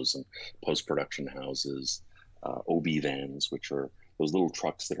studios and post-production houses, OB vans, which are those little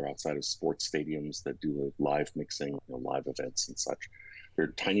trucks that are outside of sports stadiums that do the live mixing, live events and such. They're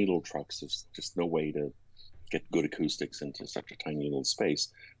tiny little trucks. There's just no way to get good acoustics into such a tiny little space,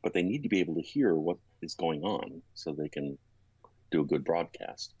 but they need to be able to hear what is going on so they can do a good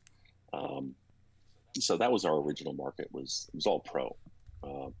broadcast. So that was our original market. It was all pro.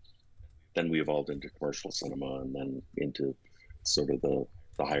 Then we evolved into commercial cinema, and then into sort of the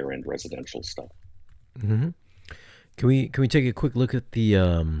higher end residential stuff. Mm-hmm. Can we take a quick look at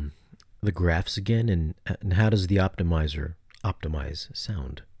the graphs again, and how does the optimizer optimize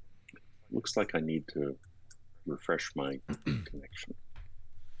sound? Looks like I need to refresh my connection.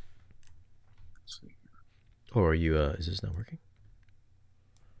 Or are you? Is this not working?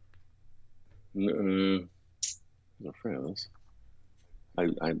 I'm afraid of this.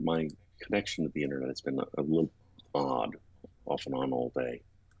 My connection to the internet has been a little odd, off and on all day,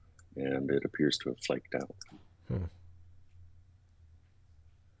 and it appears to have flaked out.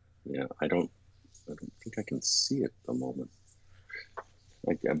 Yeah, I don't think I can see it at the moment.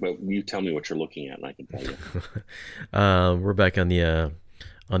 But you tell me what you're looking at, and I can tell you. We're back on the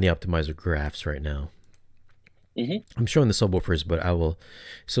optimizer graphs right now. Hmm. I'm showing the subwoofers, but I will.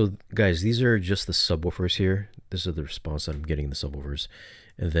 So, guys, these are just the subwoofers here. This is the response that I'm getting in the subwoofers.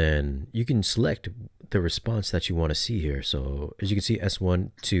 And then you can select the response that you want to see here. So, as you can see,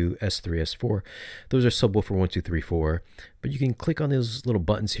 S1, 2, S3, S4, those are subwoofer 1, 2, 3, 4. But you can click on those little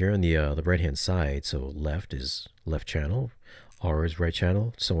buttons here on the right hand side. So, left is left channel, R is right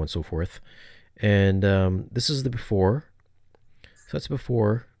channel, so on and so forth. And this is the before. So, that's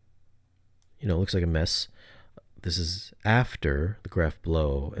before. It looks like a mess. This is after the graph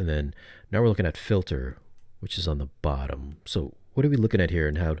below, and then now we're looking at filter, which is on the bottom. So what are we looking at here,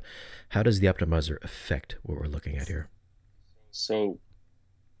 and how does the optimizer affect what we're looking at here? So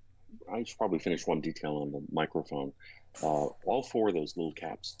I should probably finish one detail on the microphone. All four of those little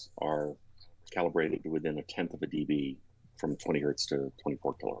caps are calibrated within a tenth of a dB from 20 hertz to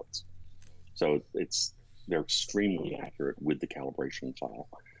 24 kilohertz. So they're extremely accurate with the calibration file.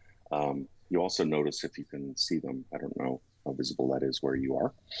 You also notice, if you can see them, I don't know how visible that is where you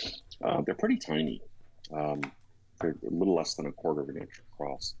are. They're pretty tiny. Um, they're a little less than a quarter of an inch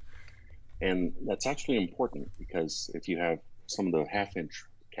across. And that's actually important because if you have some of the half-inch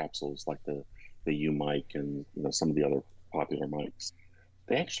capsules like the U mic and some of the other popular mics,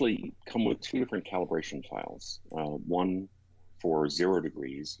 they actually come with two different calibration files. One for 0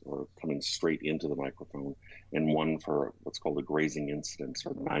 degrees or coming straight into the microphone, and one for what's called a grazing incidence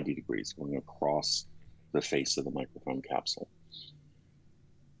or 90 degrees going across the face of the microphone capsule.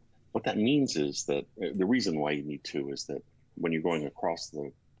 What that means is that the reason why you need two is that when you're going across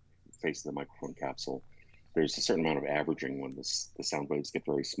the face of the microphone capsule, there's a certain amount of averaging when the sound waves get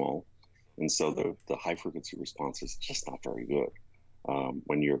very small. And so the high frequency response is just not very good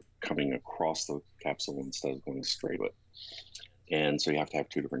when you're coming across the capsule instead of going straight to it. And so you have to have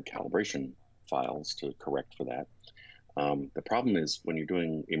two different calibration files to correct for that. The problem is when you're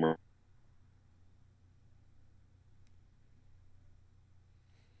doing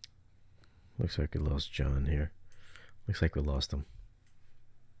Looks like we lost John here. Looks like we lost him.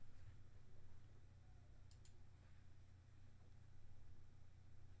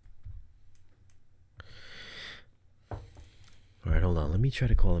 All right, hold on. Let me try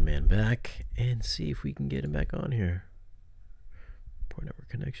to call the man back and see if we can get him back on here. Poor network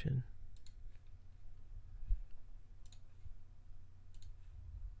connection.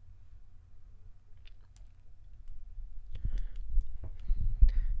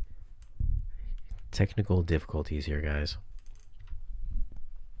 Technical difficulties here, guys.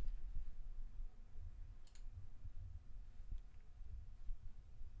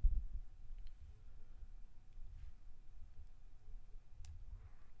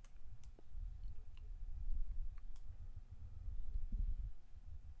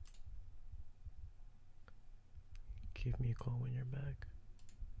 Give me a call when you're back.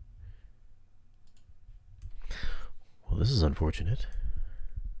 Well, this is unfortunate.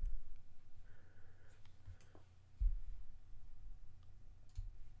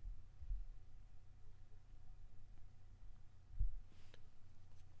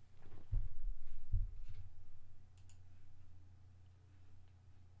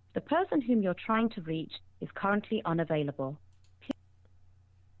 The person whom you're trying to reach is currently unavailable.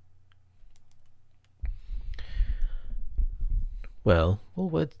 Well,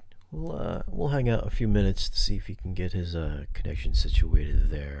 we'll hang out a few minutes to see if he can get his connection situated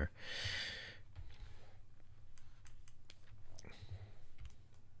there.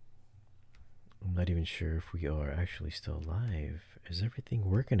 I'm not even sure if we are actually still live. Is everything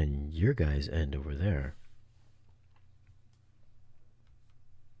working on your guys' end over there?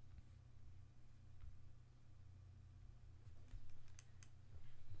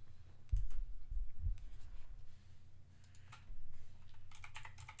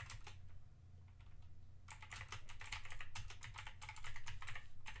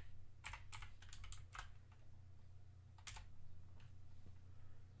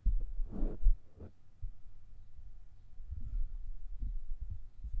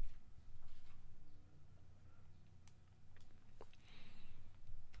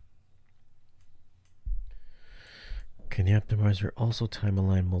 Can the optimizer also time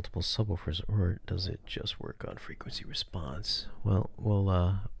align multiple subwoofers, or does it just work on frequency response? Well, we'll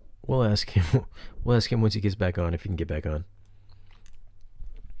ask him. We'll ask him once he gets back on, if he can get back on.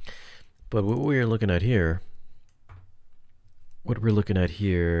 But what we're looking at here,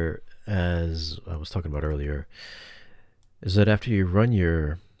 as I was talking about earlier, is that after you run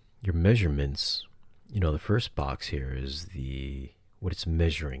your measurements, the first box here is what it's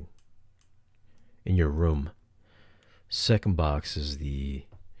measuring in your room. Second box is the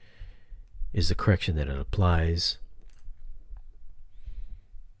correction that it applies.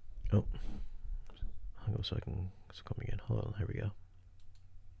 Oh, So I can. It's coming in. Hold on. Here we go.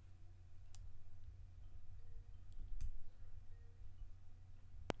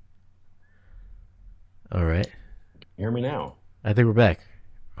 All right. Hear me now? I think we're back.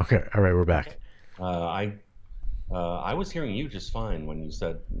 Okay. All right. We're back. Okay. I was hearing you just fine when you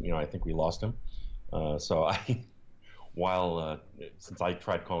said, I think we lost him. So since I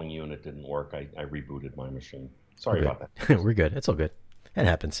tried calling you and it didn't work, I rebooted my machine. Sorry Okay. about that. We're good. It's all good. It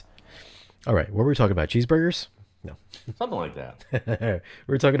happens. All right. What were we talking about? Cheeseburgers? No. Something like that.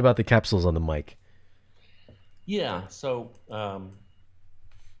 We were talking about the capsules on the mic. Yeah. So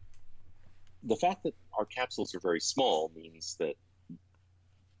the fact that our capsules are very small means that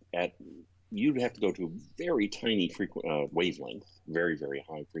you'd have to go to a very tiny wavelength, very, very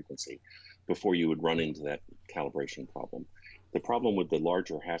high frequency, before you would run into that calibration problem. The problem with the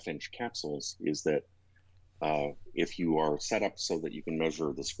larger half-inch capsules is that if you are set up so that you can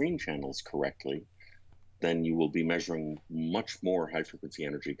measure the screen channels correctly, then you will be measuring much more high-frequency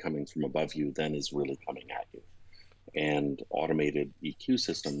energy coming from above you than is really coming at you. And automated EQ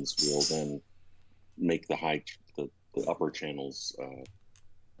systems will then make the upper channels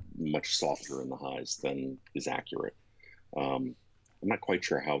much softer in the highs than is accurate. I'm not quite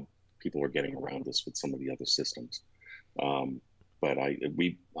sure how people are getting around this with some of the other systems, but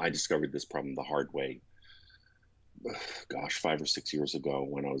I discovered this problem the hard way. Gosh, 5 or 6 years ago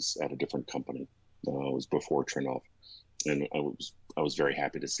when I was at a different company. It was before Trinnov, and I was very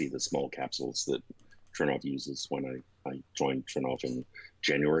happy to see the small capsules that Trinnov uses when I joined Trinnov in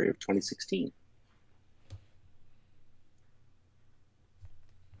January of 2016.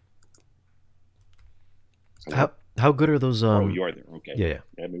 How good are those? Oh, you are there. Okay. Yeah.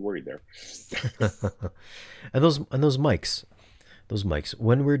 You had me worried there. And those mics,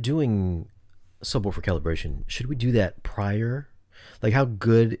 when we're doing subwoofer calibration, should we do that prior? Like, how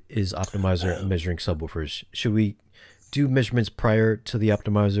good is Optimizer at measuring subwoofers? Should we do measurements prior to the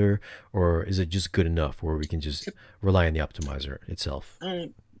Optimizer, or is it just good enough where we can just rely on the Optimizer itself?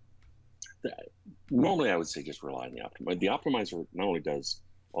 Normally, I would say just rely on the Optimizer. The Optimizer not only does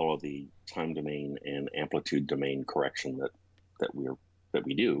all of the time domain and amplitude domain correction that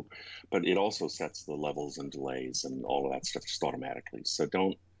we do, but it also sets the levels and delays and all of that stuff just automatically. So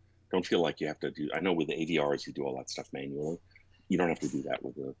don't feel like you have to do. I know with the AVRs you do all that stuff manually. You don't have to do that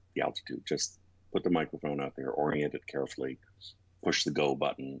with the altitude. Just put the microphone out there, orient it carefully, push the go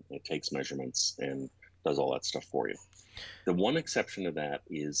button. It takes measurements and does all that stuff for you. The one exception to that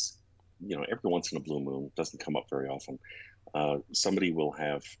is, every once in a blue moon, doesn't come up very often, somebody will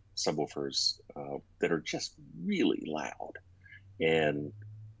have subwoofers that are just really loud. And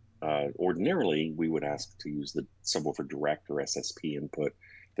ordinarily, we would ask to use the subwoofer direct or SSP input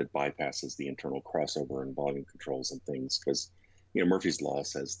that bypasses the internal crossover and volume controls and things, because Murphy's Law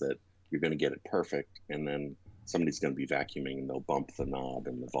says that you're going to get it perfect, and then somebody's going to be vacuuming and they'll bump the knob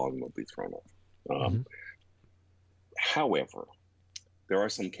and the volume will be thrown off. However, there are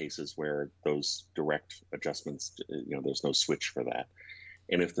some cases where those direct adjustments, there's no switch for that.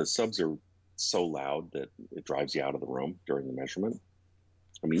 And if the subs are so loud that it drives you out of the room during the measurement,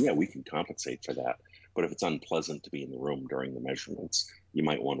 we can compensate for that. But if it's unpleasant to be in the room during the measurements, you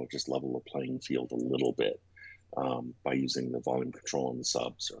might want to just level the playing field a little bit by using the volume control on the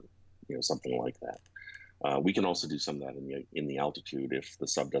subs or something like that. We can also do some of that in the altitude if the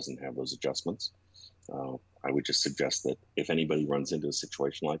sub doesn't have those adjustments. I would just suggest that if anybody runs into a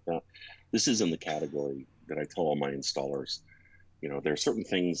situation like that, this is in the category that I tell all my installers, there are certain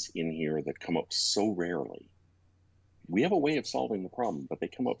things in here that come up so rarely. We have a way of solving the problem, but they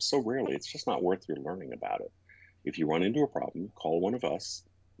come up so rarely, it's just not worth your learning about it. If you run into a problem, call one of us,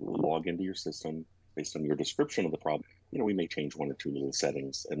 we'll log into your system based on your description of the problem. We may change one or two little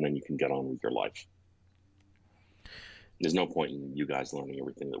settings, and then you can get on with your life. There's no point in you guys learning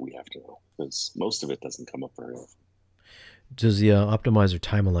everything that we have to know, because most of it doesn't come up very often. Does the Optimizer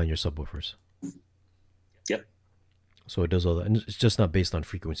time align your subwoofers? Yep. So it does all that, and it's just not based on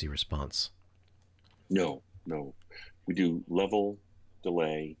frequency response. No. We do level,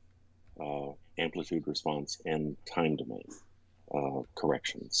 delay, amplitude response, and time domain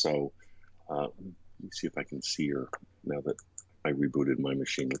correction. So let me see if I can see your, now that I rebooted my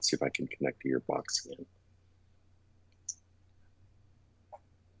machine, let's see if I can connect to your box again.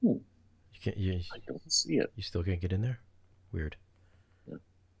 You can't. I don't see it. You still can't get in there? Weird. Yeah.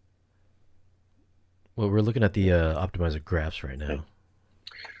 Well, we're looking at the Optimizer graphs right now. Okay.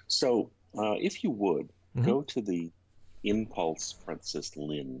 So if you would, go to the impulse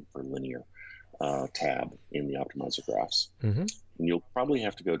lin for linear tab in the Optimizer graphs. And you'll probably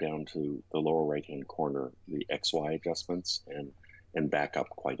have to go down to the lower right-hand corner, the XY adjustments, and back up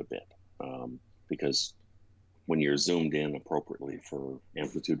quite a bit, because when you're zoomed in appropriately for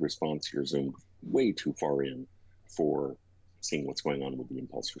amplitude response, you're zoomed way too far in for seeing what's going on with the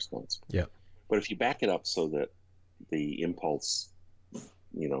impulse response. Yeah. But if you back it up so that the impulse,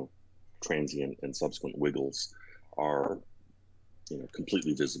 transient and subsequent wiggles are,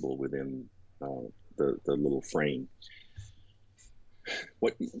 completely visible within the little frame.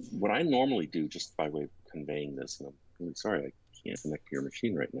 What I normally do, just by way of conveying this, and I'm sorry I can't connect to your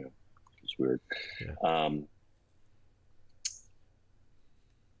machine right now. It's weird. Yeah.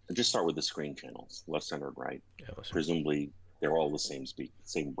 Just start with the screen channels, left, center, and right. Yeah, Presumably, they're all the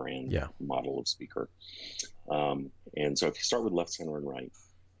same brand model of speaker. And so if you start with left, center, and right,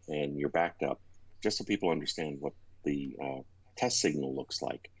 and you're backed up, just so people understand what the test signal looks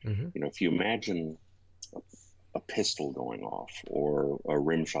like. If you imagine a pistol going off, or a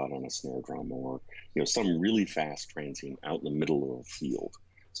rim shot on a snare drum, or some really fast transient out in the middle of a field,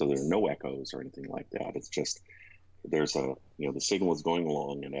 so there are no echoes or anything like that. It's just there's the signal is going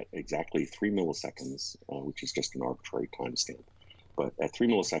along, and at exactly 3 milliseconds, which is just an arbitrary timestamp, but at 3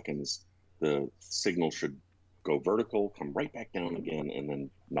 milliseconds, the signal should go vertical, come right back down again, and then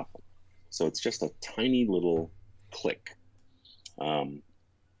nothing. So it's just a tiny little click. Of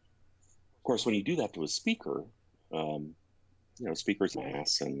course, when you do that to a speaker, speakers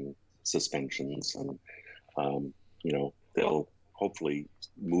mass and suspensions, and they'll hopefully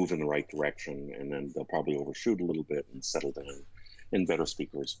move in the right direction, and then they'll probably overshoot a little bit and settle down. And better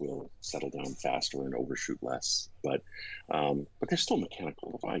speakers will settle down faster and overshoot less. But they're still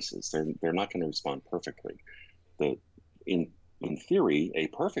mechanical devices. They're not going to respond perfectly. In theory, a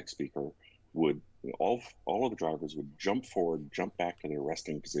perfect speaker would, all of the drivers would jump forward, jump back to their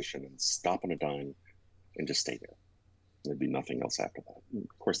resting position, and stop on a dime, and just stay there. There'd be nothing else after that.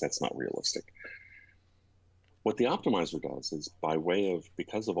 Of course, that's not realistic. What the optimizer does is,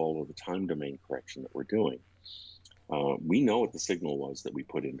 because of all of the time domain correction that we're doing, we know what the signal was that we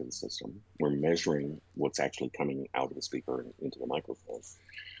put into the system. We're measuring what's actually coming out of the speaker and into the microphone.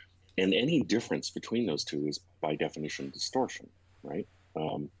 And any difference between those two is, by definition, distortion, right?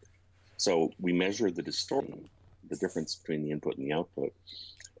 So we measure the distortion, the difference between the input and the output,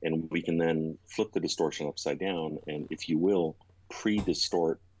 and we can then flip the distortion upside down and, if you will,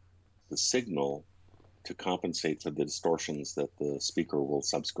 pre-distort the signal to compensate for the distortions that the speaker will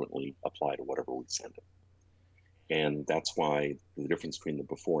subsequently apply to whatever we send it. And that's why the difference between the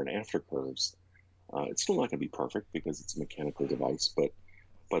before and after curves, it's still not going to be perfect because it's a mechanical device, but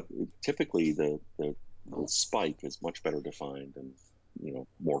typically the spike is much better defined and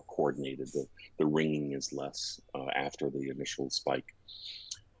more coordinated. The ringing is less after the initial spike.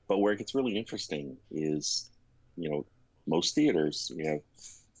 But where it gets really interesting is, most theaters, you have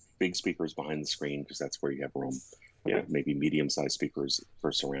big speakers behind the screen because that's where you have room. You have maybe medium-sized speakers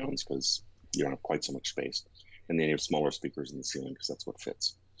for surrounds because you don't have quite so much space. And then you have smaller speakers in the ceiling because that's what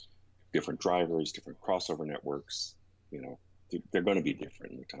fits. Different drivers, different crossover networks, they're going to be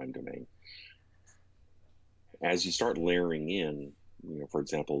different in the time domain. As you start layering in, for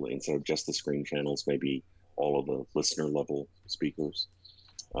example, instead of just the screen channels, maybe all of the listener level speakers,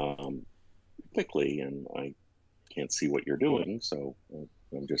 quickly, and I can't see what you're doing, so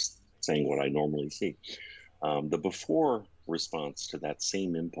I'm just saying what I normally see. The before response to that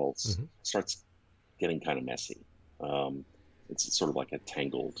same impulse starts getting kind of messy. It's sort of like a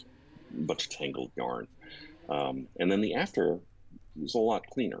bunch of tangled yarn. And then the after is a lot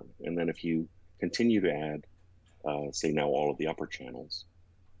cleaner. And then if you continue to add, say now all of the upper channels,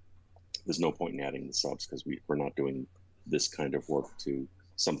 there's no point in adding the subs because we're not doing this kind of work to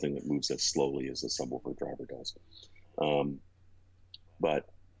something that moves as slowly as a subwoofer driver does. But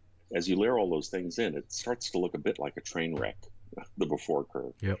as you layer all those things in, it starts to look a bit like a train wreck, the before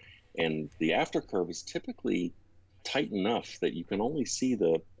curve. Yep. And the after curve is typically tight enough that you can only see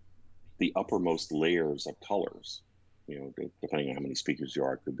the uppermost layers of colors. Depending on how many speakers you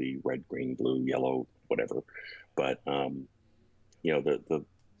are, it could be red, green, blue, yellow, whatever. But the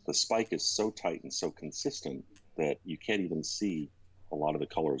spike is so tight and so consistent that you can't even see a lot of the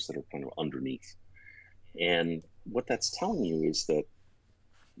colors that are kind of underneath. And what that's telling you is that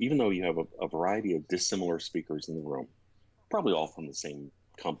even though you have a variety of dissimilar speakers in the room, probably all from the same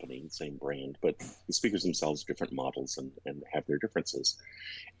company, same brand, but the speakers themselves are different models and have their differences.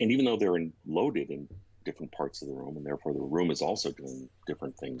 And even though they're loaded in different parts of the room, and therefore the room is also doing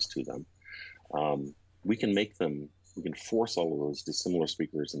different things to them, we can force all of those dissimilar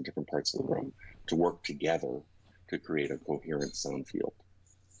speakers in different parts of the room to work together to create a coherent sound field.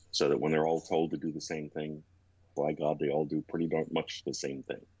 So that when they're all told to do the same thing, by God, they all do pretty darn much the same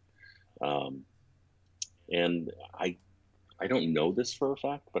thing. And I don't know this for a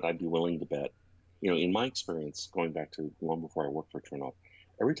fact, but I'd be willing to bet In my experience, going back to long before I worked for Trinnov,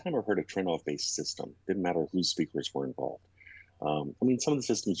 every time I heard a Trinnov-based system, didn't matter whose speakers were involved. Some of the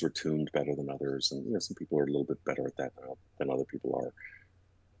systems were tuned better than others, and some people are a little bit better at that than other people are.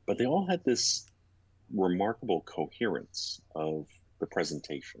 But they all had this remarkable coherence of the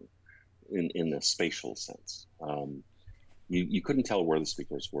presentation in a spatial sense. You couldn't tell where the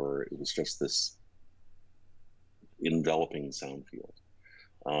speakers were. It was just this enveloping sound field.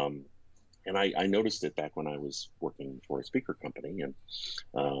 And I noticed it back when I was working for a speaker company, and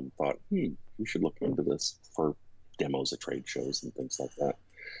thought, we should look into this for demos at trade shows and things like that,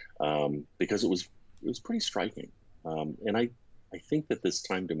 because it was pretty striking. And I think that this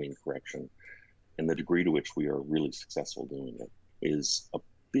time domain correction and the degree to which we are really successful doing it is a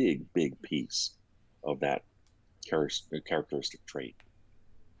big piece of that characteristic trait.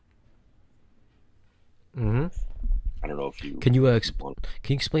 Mm-hmm. I don't know if you can you explain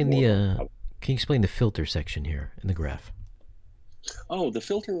the can you explain the filter section here in the graph? Oh, the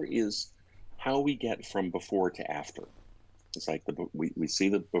filter is how we get from before to after. It's like we see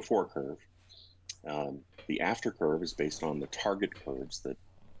the before curve. The after curve is based on the target curves that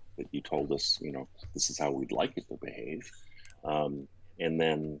you told us, this is how we'd like it to behave. And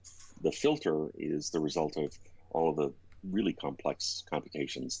then the filter is the result of all of the really complex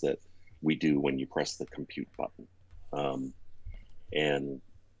computations that we do when you press the compute button. And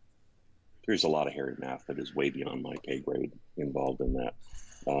there's a lot of hairy math that is way beyond my pay grade involved in that.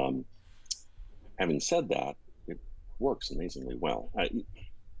 Having said that, it works amazingly well.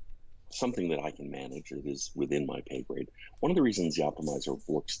 Something that I can manage, it is within my pay grade. One of the reasons the optimizer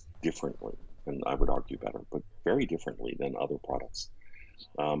works differently, and I would argue better, but very differently than other products.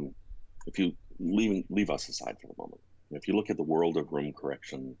 If you leave us aside for the moment, if you look at the world of room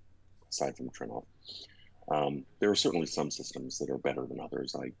correction, aside from Trinnov, there are certainly some systems that are better than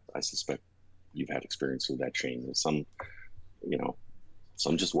others. I suspect you've had experience with that, Shane. Some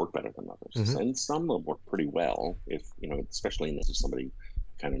just work better than others, Mm-hmm. and some will work pretty well if especially in this, if somebody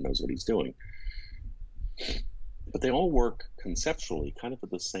kind of knows what he's doing. But they all work conceptually kind of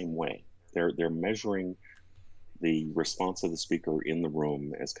the same way. They're measuring the response of the speaker in the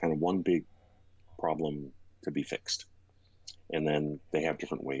room as kind of one big problem to be fixed, and then they have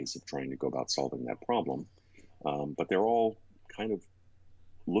different ways of trying to go about solving that problem. But they're all kind of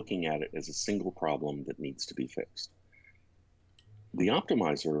looking at it as a single problem that needs to be fixed. The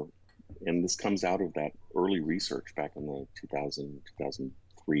optimizer, and this comes out of that early research back in the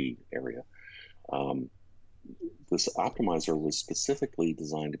 2003 area, this optimizer was specifically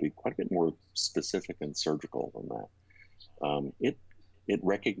designed to be quite a bit more specific and surgical than that. It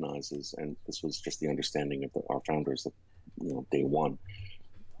recognizes, and this was just the understanding of our founders at day one,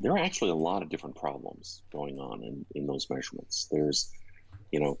 there are actually a lot of different problems going on in those measurements. There's,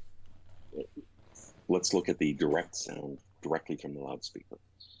 let's look at the direct sound directly from the loudspeaker.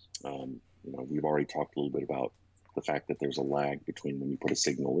 We've already talked a little bit about the fact that there's a lag between when you put a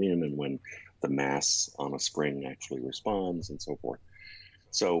signal in and when the mass on a spring actually responds and so forth.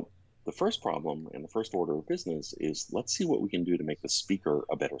 So the first problem and the first order of business is, let's see what we can do to make the speaker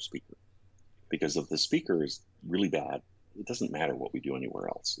a better speaker. Because if the speaker is really bad, it doesn't matter what we do anywhere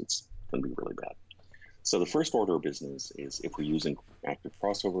else. It's going to be really bad. So the first order of business is, if we're using active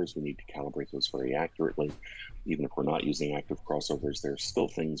crossovers, we need to calibrate those very accurately. Even if we're not using active crossovers, there's still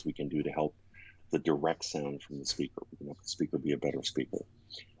things we can do to help the direct sound from the speaker. We can help the speaker be a better speaker.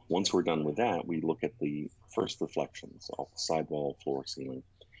 Once we're done with that, we look at the first reflections off the sidewall, floor, ceiling,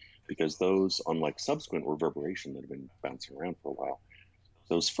 because those, unlike subsequent reverberation that have been bouncing around for a while,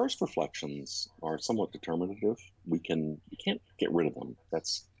 those first reflections are somewhat determinative. We can't get rid of them.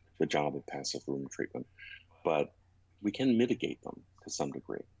 That's the job of passive room treatment, but we can mitigate them to some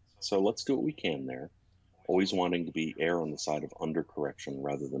degree. So let's do what we can there, always wanting to be err on the side of undercorrection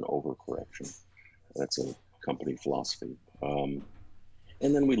rather than overcorrection. That's a company philosophy.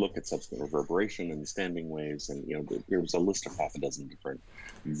 And then we look at subsequent reverberation and standing waves, and there was a list of half a dozen different,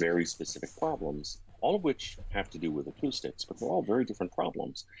 very specific problems, all of which have to do with acoustics, but they're all very different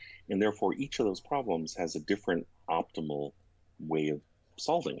problems, and therefore each of those problems has a different optimal way of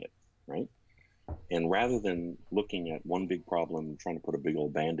solving it, right? And rather than looking at one big problem and trying to put a big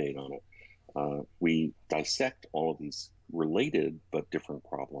old band-aid on it, we dissect all of these related but different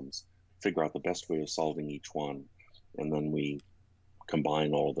problems, figure out the best way of solving each one, and then we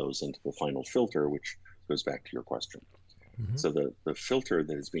combine all of those into the final filter, which goes back to your question. Mm-hmm. So the filter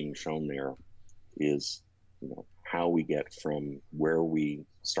that is being shown there is how we get from where we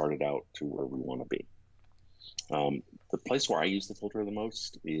started out to where we want to be. The place where I use the filter the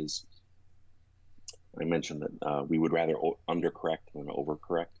most is, I mentioned that we would rather undercorrect than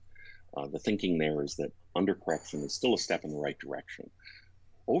overcorrect. The thinking there is that undercorrection is still a step in the right direction.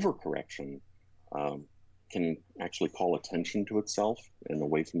 Overcorrection can actually call attention to itself and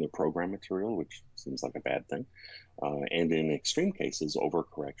away from the program material, which seems like a bad thing. And in extreme cases,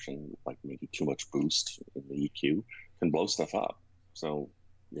 overcorrection, like maybe too much boost in the EQ, can blow stuff up. So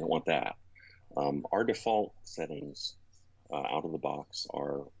you don't want that. Our default settings out of the box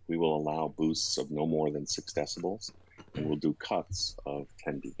are we will allow boosts of no more than 6 decibels, and we'll do cuts of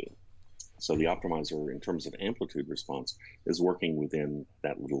 10 dB. So the optimizer, in terms of amplitude response, is working within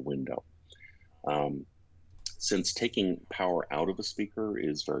that little window. Since taking power out of a speaker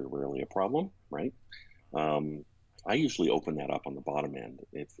is very rarely a problem, right? I usually open that up on the bottom end.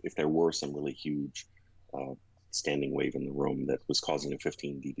 If there were some really huge standing wave in the room that was causing a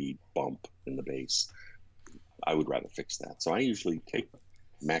 15 dB bump in the bass, I would rather fix that. So I usually take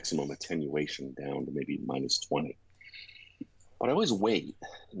maximum attenuation down to maybe -20. But I always wait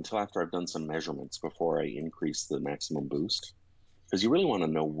until after I've done some measurements before I increase the maximum boost, because you really want to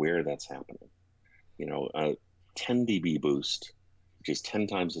know where that's happening. You know, a 10 dB boost, which is 10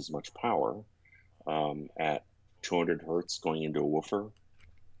 times as much power at 200 hertz going into a woofer,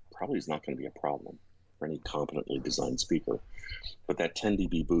 probably is not going to be a problem for any competently designed speaker. But that 10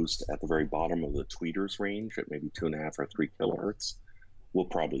 dB boost at the very bottom of the tweeters range at maybe 2.5 or 3 kilohertz will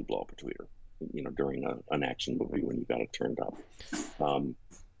probably blow up a tweeter, you know, during an action movie when you got it turned up.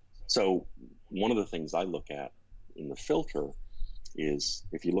 So one of the things I look at in the filter is,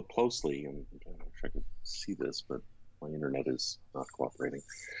 if you look closely, and I wish I could see this, but my internet is not cooperating.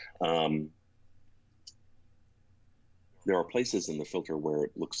 There are places in the filter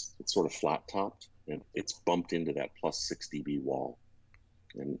where it's sort of flat topped and it's bumped into that +6 dB wall,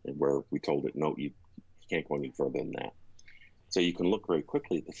 and where we told it, no, you can't go any further than that. So you can look very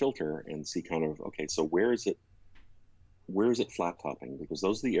quickly at the filter and see kind of, okay, so where is it flat topping? Because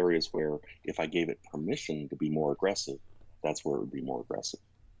those are the areas where if I gave it permission to be more aggressive, that's where it would be more aggressive.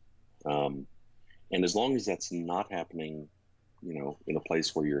 And as long as that's not happening, you know, in a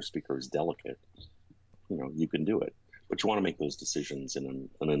place where your speaker is delicate, you know, you can do it. But you want to make those decisions in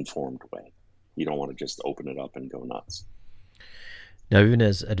an informed way. You don't want to just open it up and go nuts. Now, even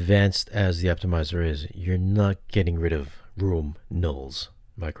as advanced as the optimizer is, you're not getting rid of room nulls.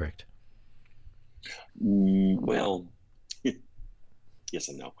 Am I correct? Well, yes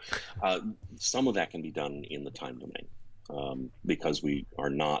and no. Some of that can be done in the time domain because we are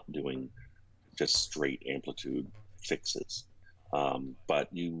not doing just straight amplitude fixes. But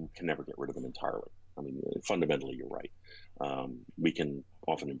you can never get rid of them entirely. I mean, fundamentally, you're right. We can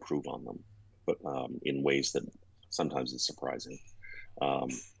often improve on them, but in ways that sometimes is surprising.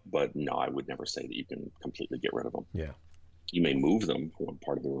 But no, I would never say that you can completely get rid of them. Yeah. You may move them from one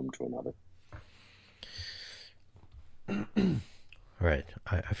part of the room to another. All right.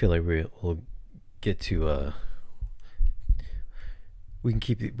 I feel like we'll get to we can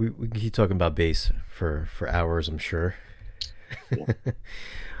keep talking about bass for hours, I'm sure. Yeah.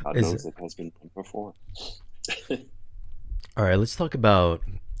 God knows it has been done before. All right, let's talk about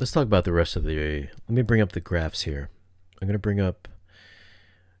the rest of the. Let me bring up the graphs here. I'm gonna bring up.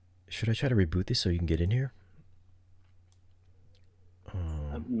 Should I try to reboot this so you can get in here?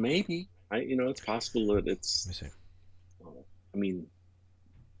 Maybe. It's possible that it's. Let me see. I mean,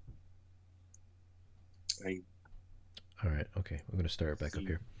 All right. Okay. I'm gonna start it back up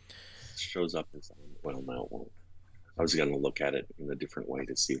here. Shows up as well. No, it won't. I was going to look at it in a different way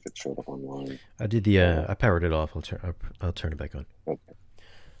to see if it showed up online. I did the. I powered it off. I'll turn it back on. Okay.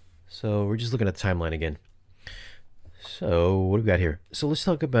 So we're just looking at the timeline again. So what do we got here? So let's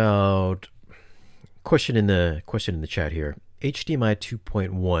talk about question in the chat here. HDMI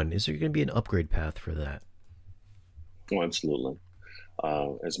 2.1. Is there going to be an upgrade path for that? Oh, absolutely.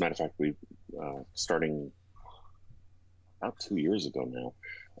 As a matter of fact, we starting about 2 years ago now,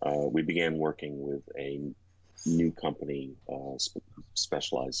 we began working with a new company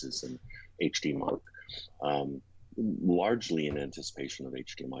specializes in HDMI, largely in anticipation of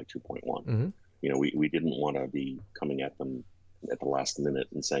HDMI 2.1. Mm-hmm. You know, we didn't want to be coming at them at the last minute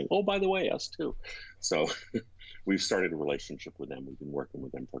and saying, oh, by the way, us too. So we've started a relationship with them. We've been working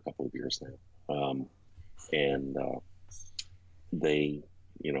with them for a couple of years now. And they,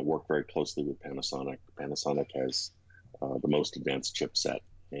 work very closely with Panasonic. Panasonic has the most advanced chipset,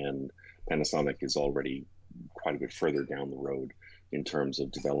 and Panasonic is already quite a bit further down the road in terms of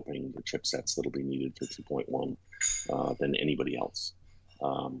developing the chipsets that'll be needed for 2.1 than anybody else.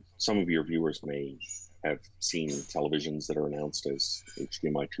 Some of your viewers may have seen televisions that are announced as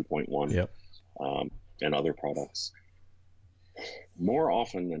HDMI 2.1. Yep. And other products. More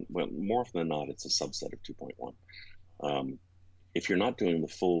often than not, it's a subset of 2.1. if you're not doing the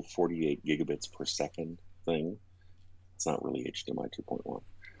full 48 gigabits per second thing, it's not really HDMI 2.1.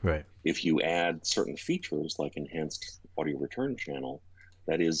 Right. If you add certain features like enhanced audio return channel,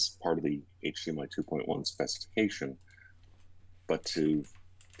 that is part of the HDMI 2.1 specification. But to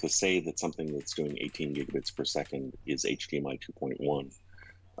say that something that's doing 18 gigabits per second is HDMI 2.1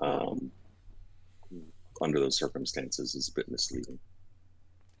 under those circumstances is a bit misleading.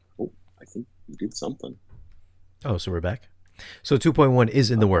 Oh, I think you did something. Oh, so we're back. So 2.1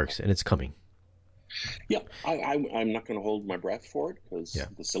 is in the works and it's coming. Yeah, I'm not going to hold my breath for it because Yeah.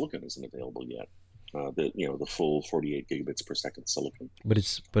 the silicon isn't available yet. The full 48 gigabits per second silicon.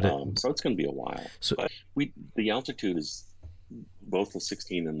 So it's going to be a while. So but the altitude is both the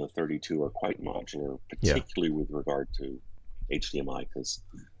 16 and the 32 are quite modular, particularly with regard to HDMI because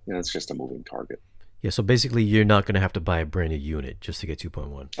it's just a moving target. Yeah, so basically you're not going to have to buy a brand new unit just to get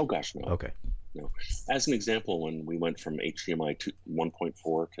 2.1. Oh gosh, no. Okay. No. As an example, when we went from HDMI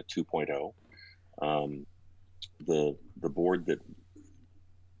 1.4 to 2.0, the board that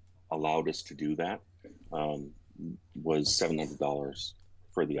allowed us to do that was $700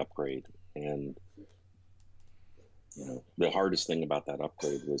 for the upgrade, and the hardest thing about that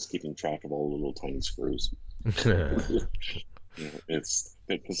upgrade was keeping track of all the little tiny screws. It's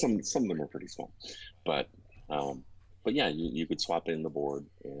because some of them are pretty small, but yeah, you could swap in the board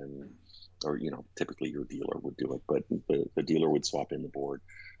or typically your dealer would do it, but the dealer would swap in the board,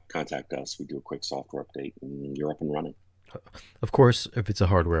 contact us, we do a quick software update, and you're up and running. Of course, if it's a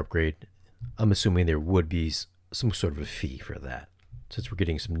hardware upgrade, I'm assuming there would be some sort of a fee for that, since we're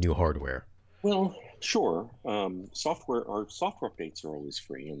getting some new hardware. Well, sure. Software updates are always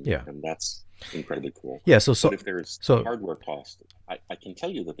free, and that's incredibly cool. Yeah. But if there's hardware cost, I can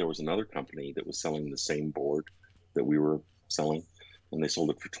tell you that there was another company that was selling the same board that we were selling, and they sold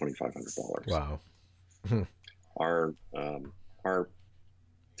it for $2,500. Wow. Our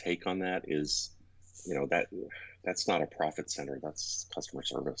take on that is, that's not a profit center. That's customer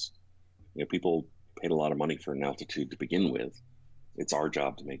service. People paid a lot of money for an altitude to begin with. It's our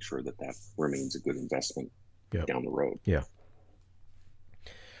job to make sure that remains a good investment down the road. Yeah.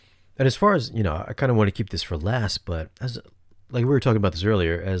 And as far as, I kind of want to keep this for last, but like we were talking about this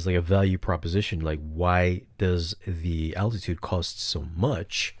earlier, as like a value proposition, like why does the altitude cost so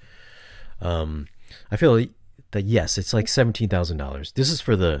much? I feel that yes, it's like $17,000. This is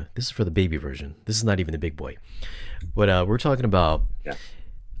for the baby version. This is not even the big boy. But we're talking about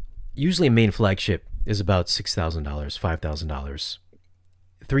usually a main flagship is about $6,000, $5,000.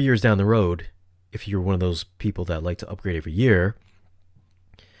 3 years down the road, if you're one of those people that like to upgrade every year,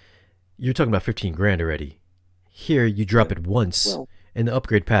 you're talking about 15 grand already. Here, you drop it once, and the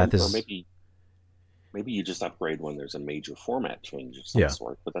upgrade path is... Maybe you just upgrade when there's a major format change of some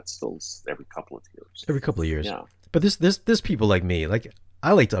sort, but that's still every couple of years. Every couple of years. Yeah. But there's people like me, like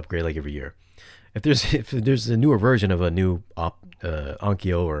I like to upgrade like every year. If there's a newer version of a new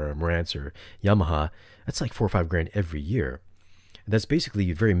Onkyo or a Marantz or Yamaha, that's like $4 or $5 grand every year. And that's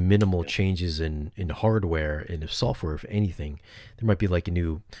basically very minimal changes in hardware and software, if anything. There might be like a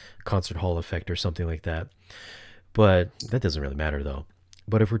new concert hall effect or something like that. But that doesn't really matter though.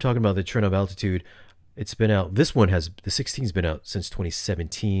 But if we're talking about the Trinnov Altitude, it's been out. The 16's been out since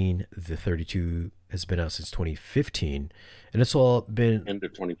 2017. The 32 has been out since 2015. And it's all been... End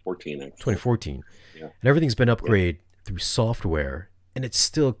of 2014, actually. 2014. Yeah. And everything's been upgraded through software. And it's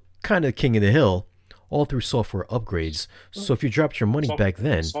still kind of king of the hill, all through software upgrades. So if you dropped your money back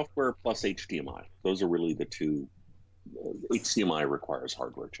then... Software plus HDMI. Those are really the two. HDMI requires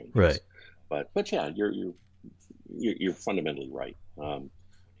hardware changes. Right. But yeah, you're fundamentally right.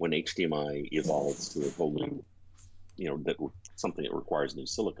 When HDMI evolves to a whole new, something that requires new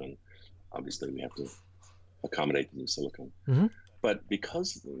silicon, obviously we have to accommodate the new silicon. Mm-hmm. But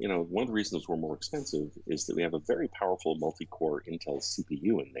because, one of the reasons we're more expensive is that we have a very powerful multi-core Intel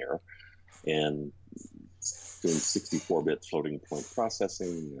CPU in there, and doing 64-bit floating point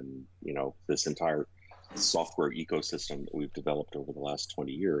processing, and, this entire software ecosystem that we've developed over the last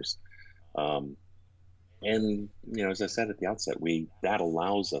 20 years. And, as I said at the outset, that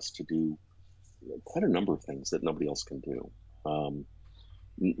allows us to do quite a number of things that nobody else can do.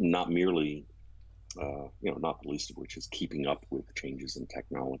 Not merely, not the least of which is keeping up with changes in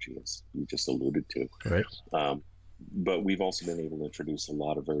technology, as you just alluded to. Right. But we've also been able to introduce a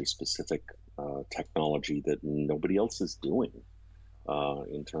lot of very specific technology that nobody else is doing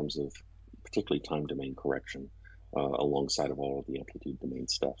in terms of particularly time domain correction, alongside of all of the amplitude domain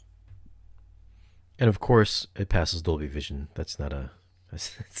stuff. And of course, it passes Dolby Vision. It's not a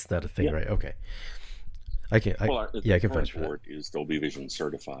thing, right? Okay. I can vouch for that. Is Dolby Vision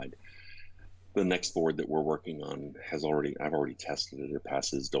certified. The next board that we're working on I've already tested it. It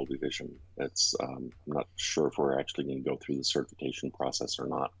passes Dolby Vision. I'm not sure if we're actually going to go through the certification process or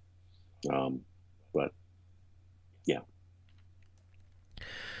not. But yeah,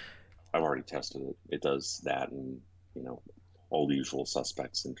 I've already tested it. It does that, and all the usual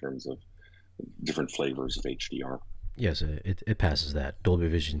suspects in terms of different flavors of HDR. Yes, it passes that Dolby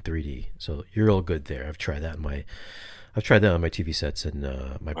Vision 3D, so you're all good there. I've tried that on my TV sets and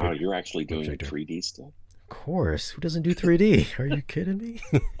my You're actually doing it projector. 3D still? Of course, who doesn't do 3D? Are you kidding me?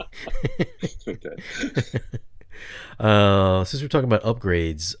 Okay. Since we're talking about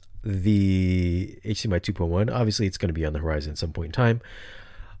upgrades, the HDMI 2.1, obviously it's going to be on the horizon at some point in time.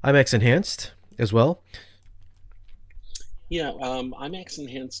 IMAX enhanced as well. Yeah, IMAX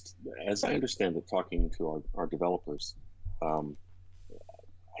Enhanced, as I understand it, talking to our developers, um,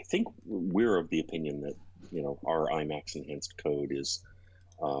 I think we're of the opinion that our IMAX Enhanced code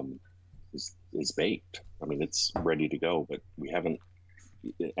um, is baked. I mean, it's ready to go, but we haven't,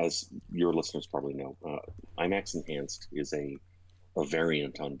 as your listeners probably know, IMAX Enhanced is a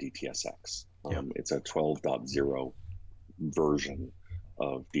variant on DTSX. Yeah. It's a 12.0 version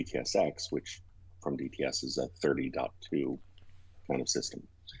of DTSX, which from DTS is a 30.2 kind of system.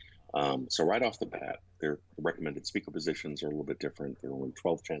 So right off the bat, their recommended speaker positions are a little bit different. They're only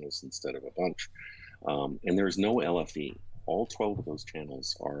 12 channels instead of a bunch. And there's no LFE. All 12 of those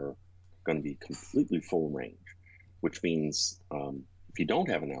channels are going to be completely full range, which means if you don't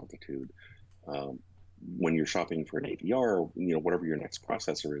have an altitude, when you're shopping for an AVR, whatever your next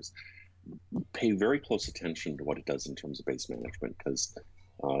processor is, pay very close attention to what it does in terms of base management, because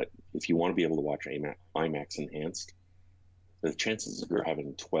if you want to be able to watch IMAX Enhanced, the chances of you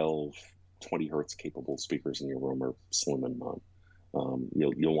having 12 20 hertz capable speakers in your room are slim and none.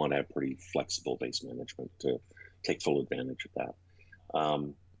 You'll want to have pretty flexible base management to take full advantage of that.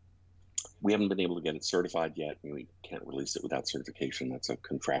 We haven't been able to get it certified yet. We can't release it without certification. That's a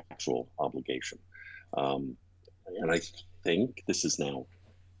contractual obligation. And I think this is now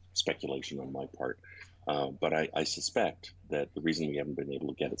speculation on my part, but I suspect that the reason we haven't been able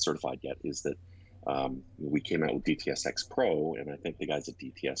to get it certified yet is that we came out with DTSX Pro, and I think the guys at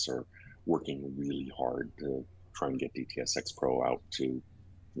DTS are working really hard to try and get DTSX Pro out to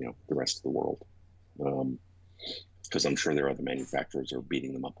the rest of the world, because I'm sure their other manufacturers are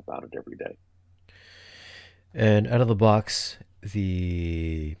beating them up about it every day. And out of the box,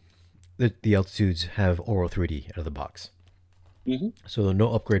 the altitudes have Auro 3D out of the box. Mm-hmm. So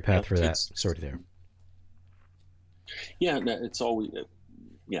no upgrade path for that sort of there. Yeah, it's always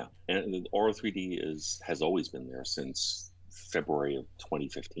yeah, and the Auro 3D has always been there since February of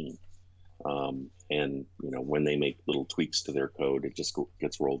 2015. And when they make little tweaks to their code, it just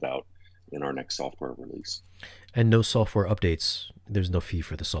gets rolled out in our next software release. And no software updates. There's no fee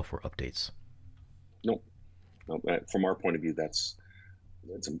for the software updates. No. From our point of view,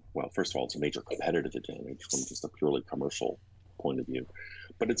 well, first of all, it's a major competitive advantage from just a purely commercial point of view,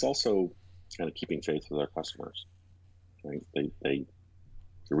 but it's also kind of keeping faith with our customers. Right?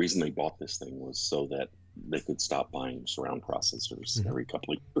 The reason they bought this thing was so that they could stop buying surround processors every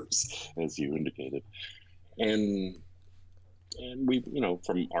couple of years, as you indicated. And we,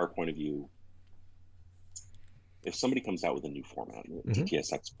 from our point of view, if somebody comes out with a new format,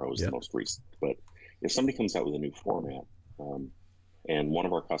 DTSX Pro is the most recent, but if somebody comes out with a new format, and one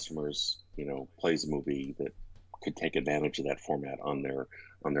of our customers, plays a movie that could take advantage of that format on their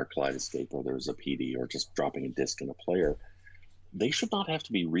Kaleidoscope, or there's a PD, or just dropping a disc in a player, they should not have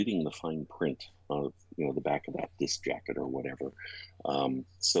to be reading the fine print of the back of that disc jacket or whatever,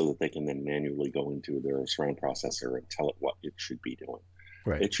 so that they can then manually go into their surround processor and tell it what it should be doing.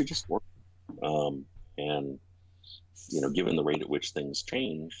 Right. It should just work. And given the rate at which things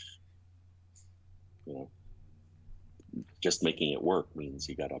change, just making it work means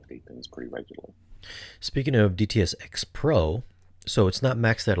you got to update things pretty regularly. Speaking of DTSX Pro, so it's not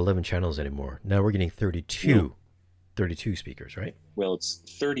maxed at 11 channels anymore. Now we're getting 32 speakers, right? Well, it's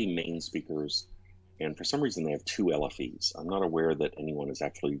 30 main speakers, and for some reason they have 2 LFEs. I'm not aware that anyone has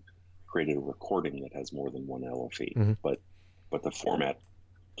actually created a recording that has more than 1 LFE, but the format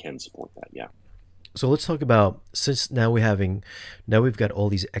can support that, yeah. So let's talk about, since now we've got all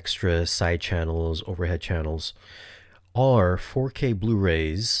these extra side channels, overhead channels, are 4K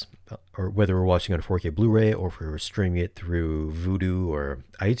Blu-rays, or whether we're watching on a 4K Blu-ray or if we're streaming it through Vudu or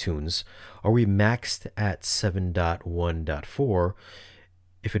iTunes, are we maxed at 7.1.4?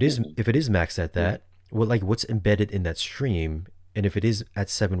 If it is maxed at that, what's embedded in that stream? And if it is at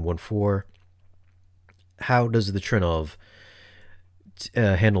 7.1.4, how does the Trinnov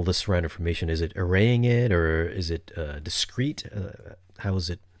handle this surround information? Is it arraying it, or is it discrete? How's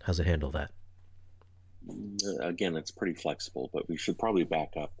it handle that? Again, it's pretty flexible, but we should probably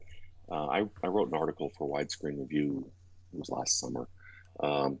back up. I wrote an article for Widescreen Review, it was last summer,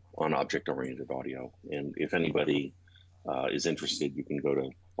 on object-oriented audio. And if anybody is interested, you can go to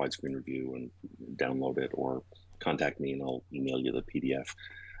Widescreen Review and download it, or contact me and I'll email you the PDF,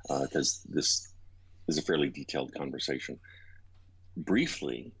 because this is a fairly detailed conversation.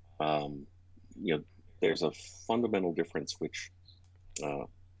 Briefly, you know, there's a fundamental difference which uh,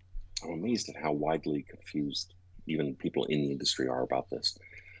 I'm amazed at how widely confused even people in the industry are about this.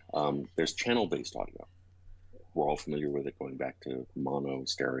 There's channel-based audio. We're all familiar with it going back to mono,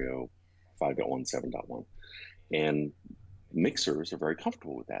 stereo, 5.1, 7.1. And mixers are very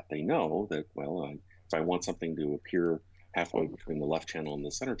comfortable with that. They know that, well, if I want something to appear halfway between the left channel and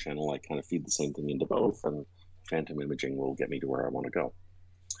the center channel, I kind of feed the same thing into both, and phantom imaging will get me to where I want to go.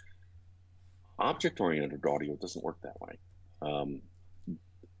 Object-oriented audio doesn't work that way.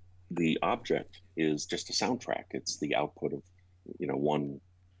 The object is just a soundtrack. It's the output of, one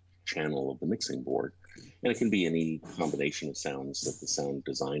channel of the mixing board, and it can be any combination of sounds that the sound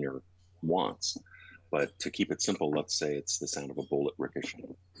designer wants. But to keep it simple, let's say it's the sound of a bullet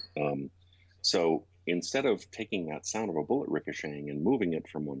ricocheting. So instead of taking that sound of a bullet ricocheting and moving it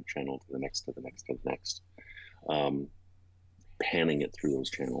from one channel to the next, to the next, to the next, panning it through those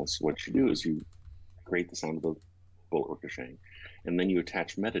channels, what you do is you create the sound of the bullet ricocheting, and then you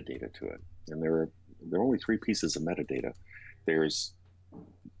attach metadata to it. And there are only three pieces of metadata. There's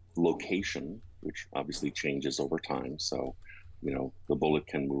location, which obviously changes over time. So, the bullet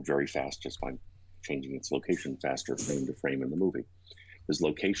can move very fast just by changing its location faster frame to frame in the movie. There's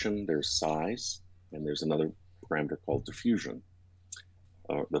location, there's size, and there's another parameter called diffusion,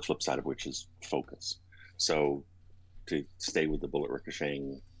 the flip side of which is focus. So to stay with the bullet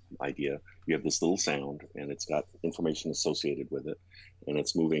ricocheting idea, you have this little sound and it's got information associated with it, and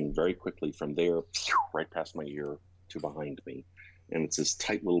it's moving very quickly from there right past my ear to behind me. And it's this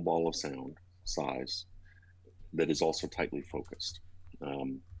tight little ball of sound size that is also tightly focused.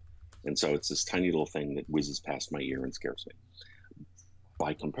 And so it's this tiny little thing that whizzes past my ear and scares me.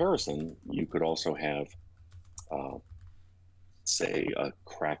 By comparison, you could also have, say, a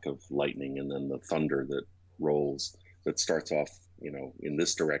crack of lightning and then the thunder that rolls, that starts off, in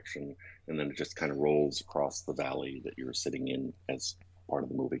this direction, and then it just kind of rolls across the valley that you're sitting in as part of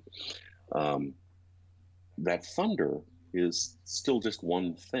the movie. That thunder is still just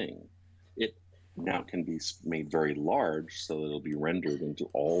one thing. It now can be made very large so that it'll be rendered into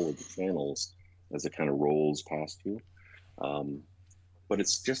all of the channels as it kind of rolls past you. But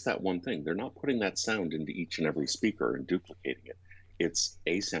it's just that one thing. They're not putting that sound into each and every speaker and duplicating it. It's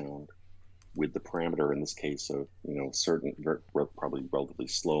a sound with the parameter, in this case, of certain, probably relatively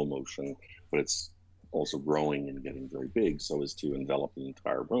slow motion, but it's also growing and getting very big so as to envelop the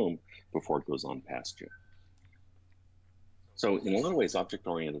entire room before it goes on past you. So in a lot of ways,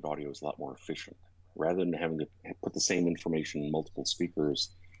 object-oriented audio is a lot more efficient. Rather than having to put the same information in multiple speakers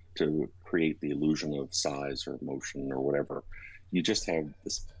to create the illusion of size or motion or whatever, you just have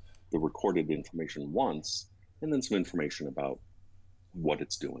the recorded information once, and then some information about what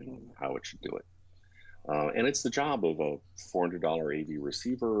it's doing and how it should do it. And it's the job of a $400 AV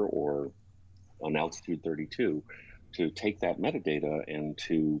receiver or an Altitude 32 to take that metadata and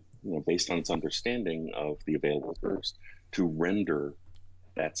to, based on its understanding of the available curves, to render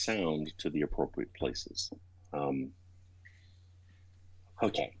that sound to the appropriate places.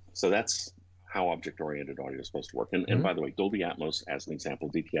 Okay, so that's how object-oriented audio is supposed to work. And by the way, Dolby Atmos, as an example,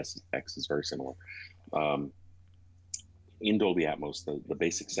 DTS:X is very similar. In Dolby Atmos, the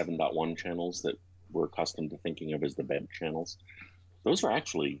basic 7.1 channels that we're accustomed to thinking of as the bed channels, those are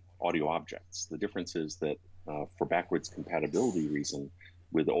actually audio objects. The difference is that for backwards compatibility reason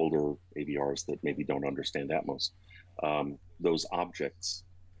with older AVRs that maybe don't understand Atmos, those objects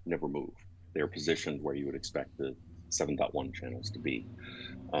never move. They're positioned where you would expect the 7.1 channels to be.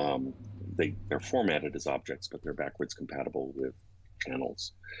 They're formatted as objects, but they're backwards compatible with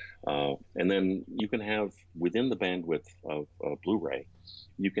channels. And then you can have, within the bandwidth of Blu-ray,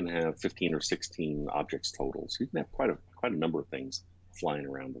 you can have 15 or 16 objects total. So you can have quite a number of things flying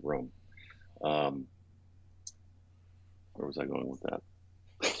around the room. Where was I going with that?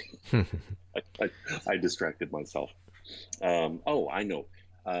 I distracted myself. I know.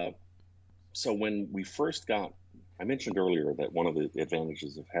 So when we first got, I mentioned earlier that one of the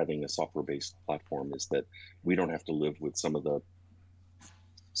advantages of having a software-based platform is that we don't have to live with some of the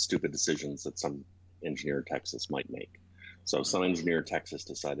stupid decisions that some engineer in Texas might make. So some engineer in Texas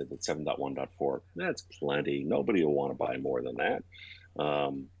decided that 7.1.4, that's plenty. Nobody will want to buy more than that.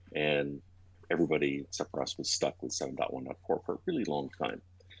 And everybody except for us was stuck with 7.1.4 for a really long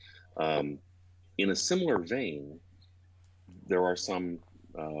time. In a similar vein, there are some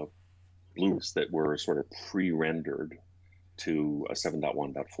blues that were sort of pre-rendered to a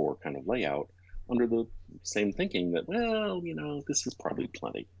 7.1.4 kind of layout under the same thinking that, well, this is probably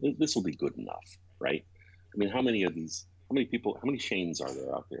plenty. This will be good enough, right? I mean, how many people, how many Shanes are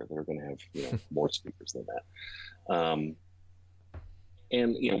there out there that are going to have, more speakers than that?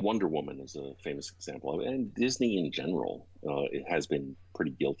 And Wonder Woman is a famous example of it, and Disney in general, it has been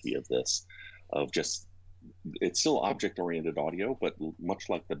pretty guilty of this, of just it's still object-oriented audio, but much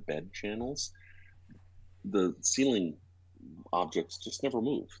like the bed channels, the ceiling objects just never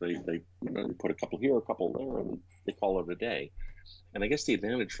move. They put a couple here, a couple there, and they call it a day. And I guess the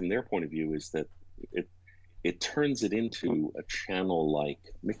advantage from their point of view is that it turns it into a channel-like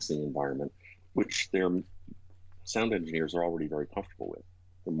mixing environment, which their sound engineers are already very comfortable with.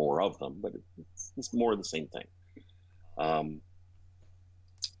 There are more of them, but it's more of the same thing.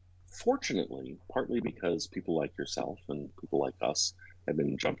 Fortunately, partly because people like yourself and people like us have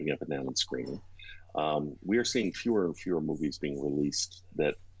been jumping up and down and screaming, we are seeing fewer and fewer movies being released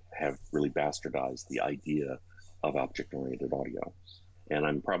that have really bastardized the idea of object-oriented audio. And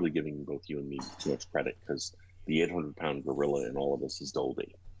I'm probably giving both you and me too much credit, because the 800-pound gorilla in all of us is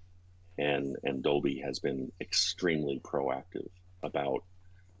Dolby. And Dolby has been extremely proactive about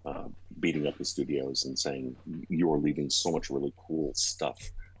beating up the studios and saying, you are leaving so much really cool stuff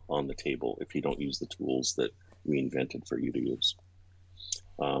on the table if you don't use the tools that we invented for you to use.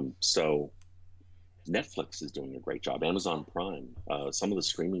 So Netflix is doing a great job. Amazon Prime, some of the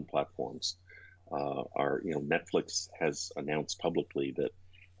streaming platforms Netflix has announced publicly that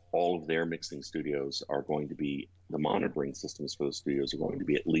all of their mixing studios are going to be, the monitoring systems for the studios are going to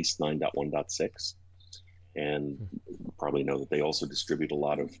be at least 9.1.6. And you probably know that they also distribute a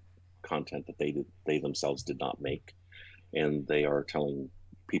lot of content that they themselves did not make. And they are telling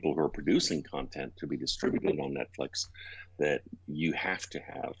people who are producing content to be distributed on Netflix that you have to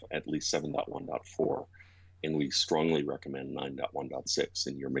have at least 7.1.4. And we strongly recommend 9.1.6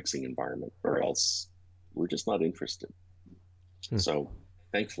 in your mixing environment, or else we're just not interested. So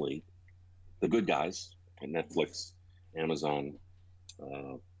thankfully, the good guys at Netflix, Amazon,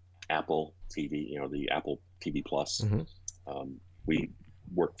 Apple TV, the Apple TV Plus, we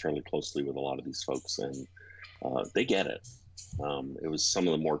work fairly closely with a lot of these folks, and they get it. It was some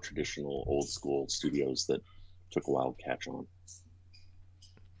of the more traditional, old school studios that took a while to catch on.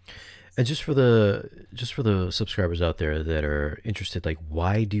 And just for the subscribers out there that are interested, like,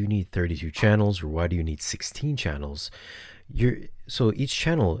 why do you need 32 channels, or why do you need 16 channels? So each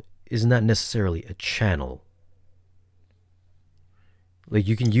channel is not necessarily a channel. Like,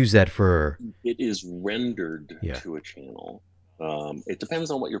 you can use that for... It is rendered to a channel. It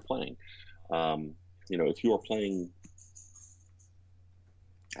depends on what you're playing. If you are playing,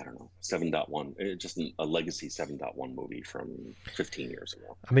 I don't know, 7.1, just a legacy 7.1 movie from 15 years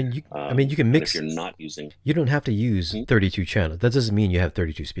ago. I mean, you can mix. If you're not using, you don't have to use 32 channels. That doesn't mean you have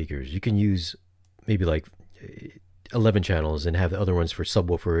 32 speakers. You can use maybe like 11 channels and have the other ones for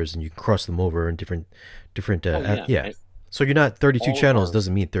subwoofers, and you can cross them over in different. So you're not 32 channels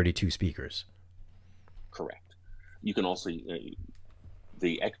doesn't mean 32 speakers. Correct. You can also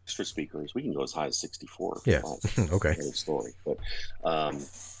the extra speakers. We can go as high as 64. Yeah. Okay. Story,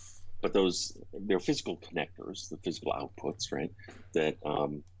 but they're physical connectors, the physical outputs, right? That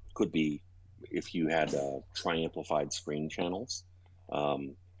could be, if you had tri-amplified screen channels,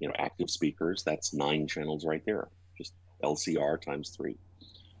 active speakers. That's 9 channels right there, just LCR times 3.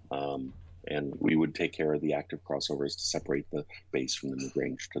 And we would take care of the active crossovers to separate the bass from the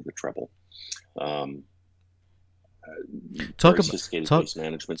mid-range to the treble. Talk about bass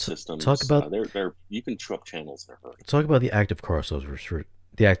management systems. Talk about you can chew up channels in a hurry. Talk about the active crossovers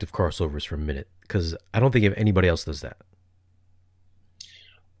for a minute, because I don't think anybody else does that.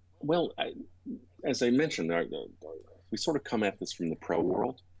 Well, as I mentioned, we sort of come at this from the pro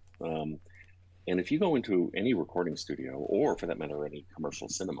world, and if you go into any recording studio, or for that matter, any commercial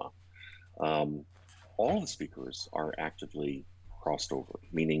cinema, all the speakers are actively crossed over,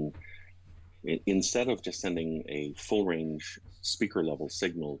 meaning instead of just sending a full range speaker level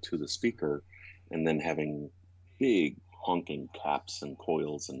signal to the speaker and then having big honking caps and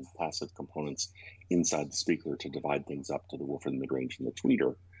coils and passive components inside the speaker to divide things up to the woofer, the mid-range, and the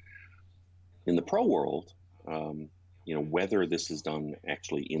tweeter, in the pro world, whether this is done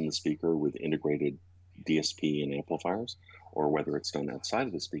actually in the speaker with integrated DSP and amplifiers, or whether it's done outside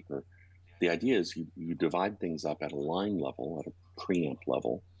of the speaker, the idea is you divide things up at a line level, at a preamp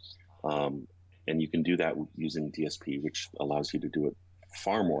level, and you can do that using DSP, which allows you to do it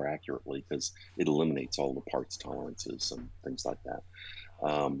far more accurately because it eliminates all the parts tolerances and things like that.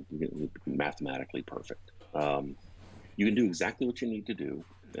 Mathematically perfect. You can do exactly what you need to do,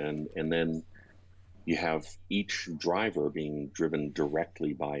 and then you have each driver being driven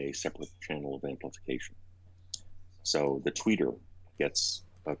directly by a separate channel of amplification. So the tweeter gets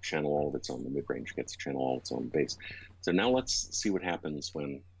a channel all of its own, the mid-range gets a channel all its own bass. So now let's see what happens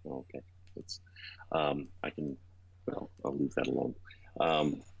when, okay, it's, I can, well, I'll leave that alone.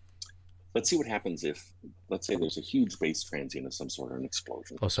 Let's see what happens if, let's say there's a huge bass transient of some sort, or an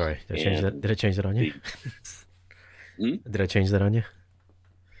explosion. Oh, sorry. Did I change that? And Did I change that on you? the, hmm? Did I change that on you?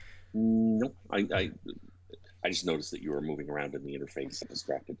 No, I just noticed that you were moving around in the interface,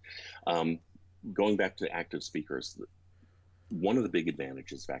 distracted. Going back to active speakers, one of the big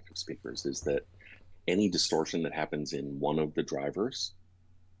advantages of active speakers is that any distortion that happens in one of the drivers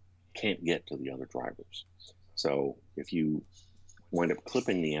can't get to the other drivers. So if you wind up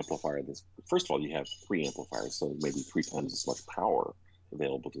clipping the amplifier, first of all, you have 3 amplifiers, so maybe 3 times as much power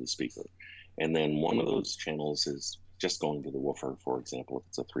available to the speaker. And then one of those channels is just going to the woofer, for example, if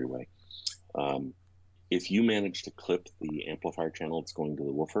it's a 3-way. If you manage to clip the amplifier channel that's going to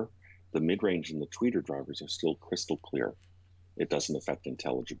the woofer, the mid-range and the tweeter drivers are still crystal clear. It doesn't affect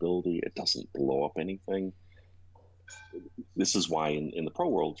intelligibility. It doesn't blow up anything. This is why in the pro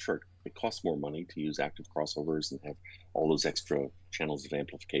world, sure, it costs more money to use active crossovers and have all those extra channels of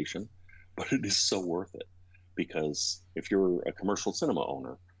amplification, but it is so worth it, because if you're a commercial cinema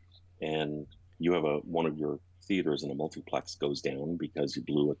owner and you have one of your theaters in a multiplex goes down because you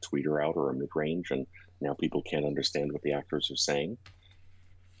blew a tweeter out or a mid-range and now people can't understand what the actors are saying,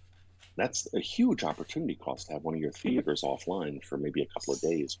 that's a huge opportunity cost to have one of your theaters offline for maybe a couple of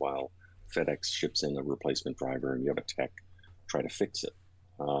days while FedEx ships in a replacement driver and you have a tech try to fix it.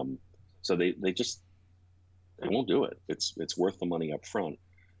 So they won't do it. It's worth the money up front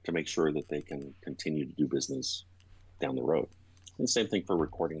to make sure that they can continue to do business down the road. And same thing for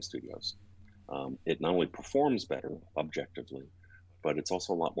recording studios. It not only performs better objectively, but it's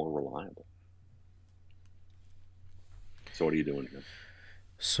also a lot more reliable. So what are you doing here?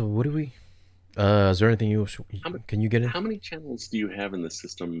 So what do we? Is there anything you can you get in? How many channels do you have in the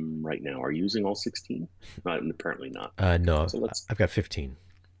system right now? Are you using all 16? Apparently not. No, So I've got 15.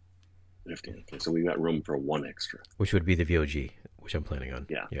 15. Okay, so we got room for 1 extra. Which would be the VOG, which I'm planning on.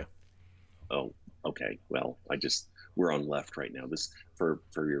 Yeah. Yeah. Oh, okay. Well, we're on left right now. This for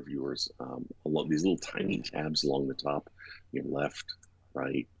your viewers. These little tiny tabs along the top, your left,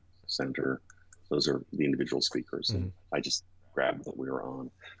 right, center. Those are the individual speakers. And I just grabbed that we were on.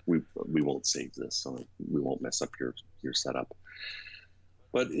 We won't save this, so we won't mess up your setup.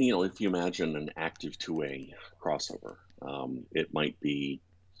 But if you imagine an active 2-way crossover, it might be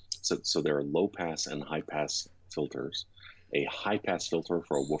so there are low pass and high pass filters. A high pass filter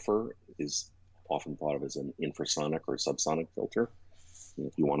for a woofer is often thought of as an infrasonic or subsonic filter.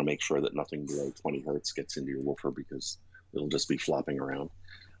 If you want to make sure that nothing below 20 hertz gets into your woofer, because it'll just be flopping around.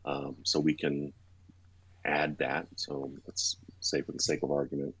 So we can add that. So let's say, for the sake of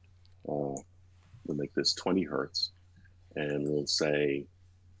argument, we'll make this 20 hertz, and we'll say,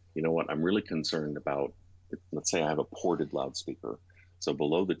 you know what, I'm really concerned about, let's say I have a ported loudspeaker. So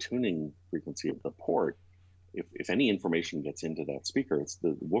below the tuning frequency of the port, if any information gets into that speaker,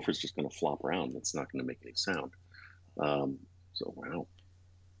 the woofer's just going to flop around. It's not going to make any sound. So wow,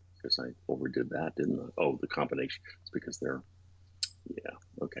 I guess I overdid that, didn't I? Oh, the combination. It's because they're, yeah,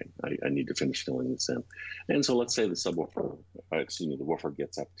 okay. I need to finish filling this in. And so let's say the subwoofer, the woofer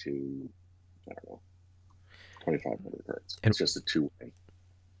gets up to, I don't know, 2,500 hertz. It's just a 2-way.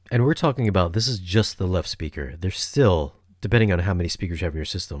 And we're talking about, this is just the left speaker. There's still, depending on how many speakers you have in your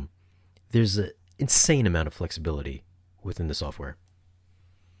system, there's an insane amount of flexibility within the software.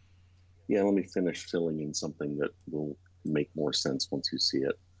 Yeah, let me finish filling in something that will make more sense once you see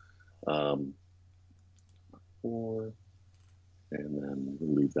it. 4, and then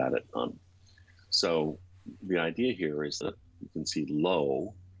we'll leave that at none. So the idea here is that you can see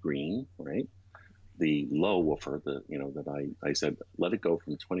low green, right? The low woofer, that I said, let it go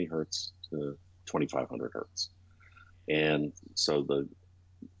from 20 hertz to 2,500 hertz. And so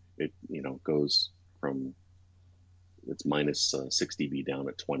it goes from, it's minus 6 dB down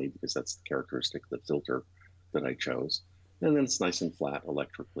at 20, because that's the characteristic of the filter that I chose. And then it's nice and flat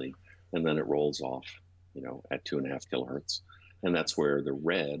electrically. And then it rolls off, at 2.5 kilohertz. And that's where the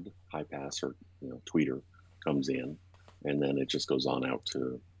red high pass or tweeter comes in. And then it just goes on out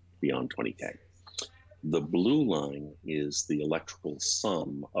to beyond 20K. The blue line is the electrical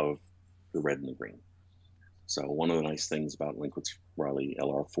sum of the red and the green. So one of the nice things about Linkwitz-Riley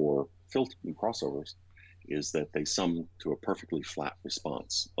LR4 filter crossovers is that they sum to a perfectly flat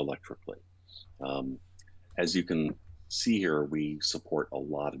response electrically. As you can see here, we support a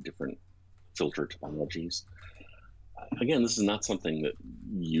lot of different filter topologies. Again, this is not something that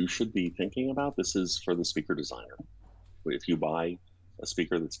you should be thinking about. This is for the speaker designer. If you buy a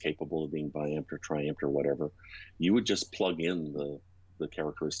speaker that's capable of being biamped or triamped or whatever, you would just plug in the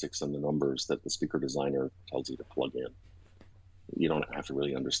characteristics and the numbers that the speaker designer tells you to plug in. You don't have to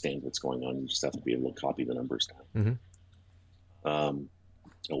really understand what's going on. You just have to be able to copy the numbers down.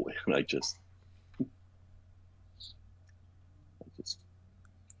 Oh, I just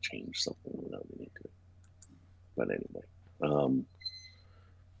changed something without meaning to. But anyway,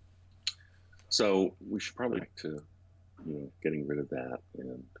 so we should probably back to getting rid of that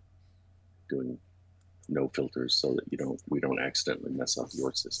and doing no filters so that we don't accidentally mess up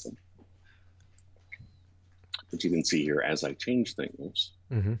your system. But you can see here as I change things.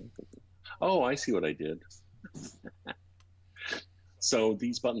 Oh, I see what I did. So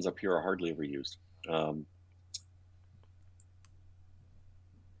these buttons up here are hardly ever used.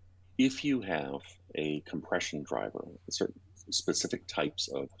 If you have a compression driver, certain specific types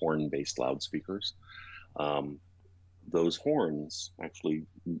of horn-based loudspeakers, those horns actually,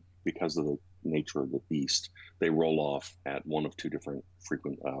 because of the nature of the beast, they roll off at one of two different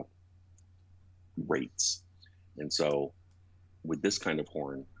frequent rates. And so with this kind of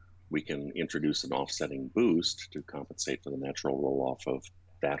horn, we can introduce an offsetting boost to compensate for the natural roll-off of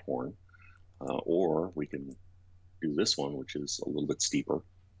that horn. Or we can do this one, which is a little bit steeper.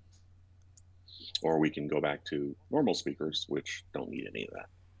 Or we can go back to normal speakers, which don't need any of that.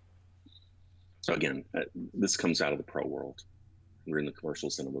 So again, this comes out of the pro world. We're in the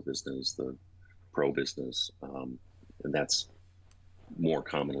commercial cinema business, the pro business, and that's more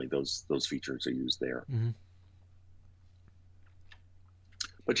commonly those features are used there.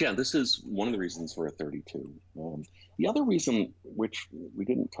 But yeah, this is one of the reasons for a 32. The other reason, which we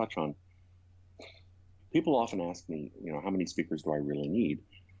didn't touch on, people often ask me, how many speakers do I really need?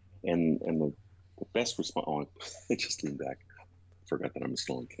 And the best response, I just leaned back, forgot that I'm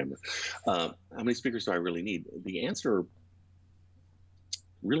still on camera. How many speakers do I really need? The answer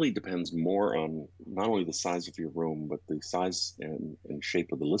really depends more on not only the size of your room, but the size and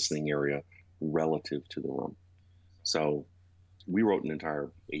shape of the listening area relative to the room. So we wrote an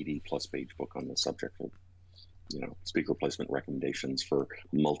entire 80-plus page book on the subject of speaker placement recommendations for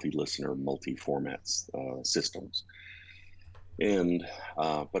multi-listener, multi-formats systems. And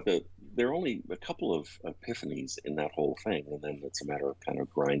but there are only a couple of epiphanies in that whole thing, and then it's a matter of kind of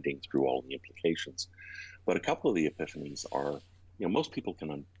grinding through all the implications. But a couple of the epiphanies are, most people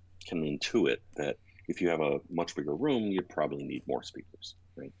can intuit that if you have a much bigger room, you probably need more speakers,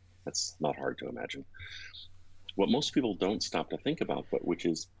 right? That's not hard to imagine. What most people don't stop to think about, but which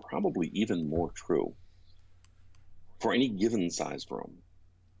is probably even more true, for any given sized room,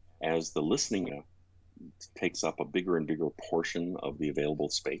 as the listening takes up a bigger and bigger portion of the available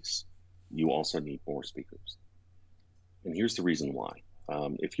space, you also need more speakers. And here's the reason why.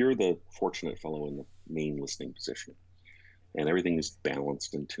 If you're the fortunate fellow in the main listening position, and everything is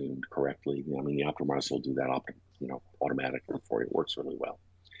balanced and tuned correctly, the optimizer will do that automatically for you. It works really well.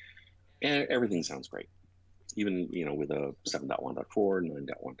 And everything sounds great. Even, with a 7.1.4,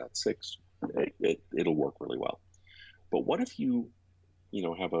 9.1.6, it'll work really well. But what if you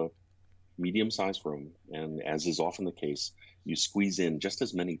have a medium-sized room, and as is often the case, you squeeze in just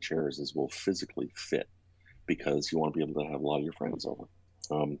as many chairs as will physically fit because you want to be able to have a lot of your friends over.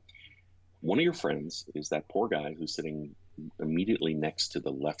 One of your friends is that poor guy who's sitting immediately next to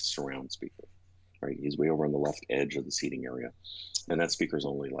the left surround speaker, right? He's way over on the left edge of the seating area, and that speaker is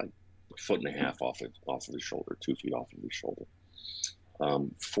only like a foot and a half off of his shoulder, 2 feet off of his shoulder.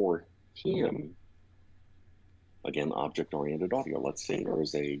 For him, again, object-oriented audio. Let's say there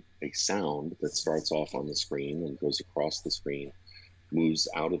is a sound that starts off on the screen and goes across the screen, moves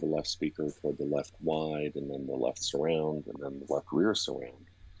out of the left speaker toward the left wide, and then the left surround, and then the left rear surround.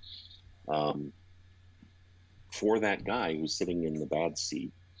 For that guy who's sitting in the bad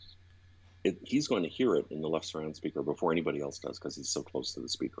seat, he's going to hear it in the left surround speaker before anybody else does because he's so close to the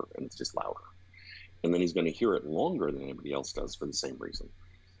speaker and it's just louder. And then he's going to hear it longer than anybody else does for the same reason.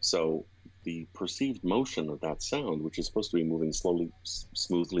 So the perceived motion of that sound, which is supposed to be moving slowly,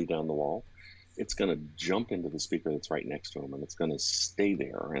 smoothly down the wall, it's going to jump into the speaker that's right next to him, and it's going to stay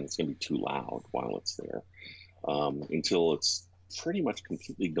there, and it's going to be too loud while it's there until it's pretty much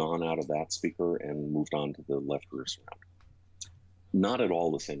completely gone out of that speaker and moved on to the left rear surround. Not at all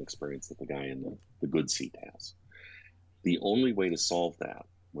the same experience that the guy in the good seat has. The only way to solve that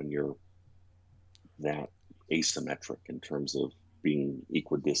when you're that asymmetric in terms of being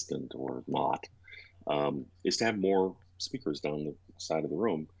equidistant or not, is to have more speakers down the side of the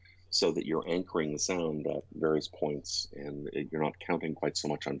room so that you're anchoring the sound at various points and you're not counting quite so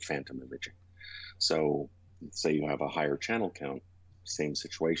much on phantom imaging. So, say you have a higher channel count, same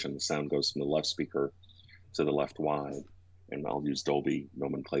situation. The sound goes from the left speaker to the left wide, and I'll use Dolby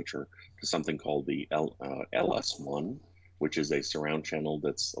nomenclature, to something called the LS1, which is a surround channel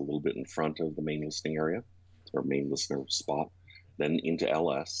that's a little bit in front of the main listening area or main listener spot, then into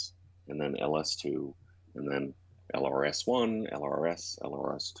LS, and then LS2, and then LRS1, LRS,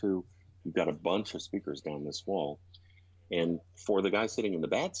 LRS2. You've got a bunch of speakers down this wall. And for the guy sitting in the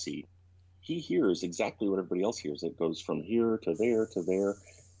bad seat, he hears exactly what everybody else hears. It goes from here to there to there,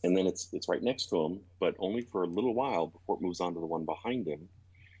 and then it's right next to him, but only for a little while before it moves on to the one behind him.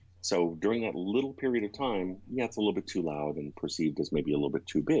 So during that little period of time, yeah, it's a little bit too loud and perceived as maybe a little bit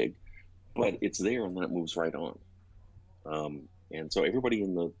too big, but it's there and then it moves right on. And so everybody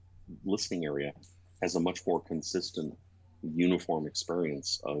in the listening area has a much more consistent, uniform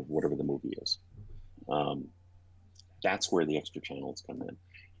experience of whatever the movie is. That's where the extra channels come in.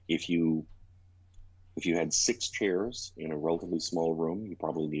 If you had 6 chairs in a relatively small room, you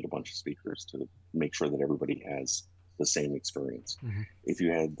probably need a bunch of speakers to make sure that everybody has the same experience. Mm-hmm. If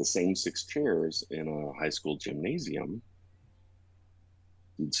you had the same 6 chairs in a high school gymnasium,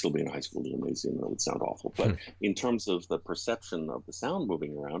 you'd still be in a high school gymnasium. That would sound awful. But in terms of the perception of the sound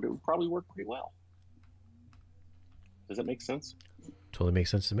moving around, it would probably work pretty well. Does that make sense? Totally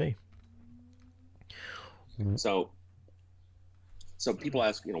makes sense to me. So people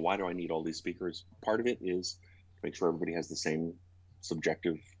ask, why do I need all these speakers? Part of it is to make sure everybody has the same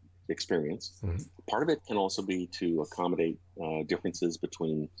subjective experience. Mm-hmm. Part of it can also be to accommodate differences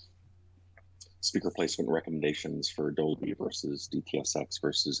between speaker placement recommendations for Dolby versus DTSX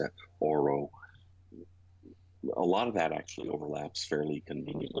versus Oro. A lot of that actually overlaps fairly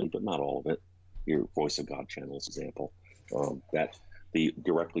conveniently, but not all of it. Your Voice of God channels example, that the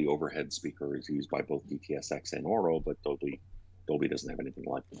directly overhead speaker is used by both DTSX and Oro, but Dolby doesn't have anything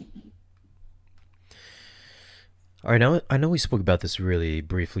like that. All right, now I know we spoke about this really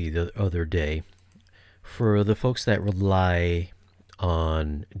briefly the other day. For the folks that rely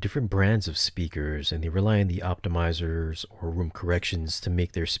on different brands of speakers and they rely on the optimizers or room corrections to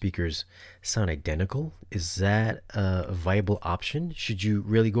make their speakers sound identical, is that a viable option? Should you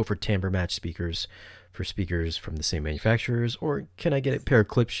really go for timbre match speakers for speakers from the same manufacturers, or can I get a pair of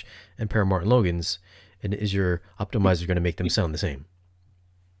Klipsch and pair of Martin Logans? And is your optimizer going to make them sound the same?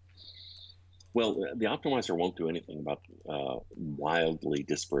 Well, the optimizer won't do anything about wildly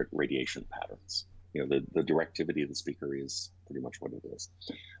disparate radiation patterns. The directivity of the speaker is pretty much what it is.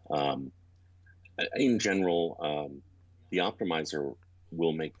 In general, the optimizer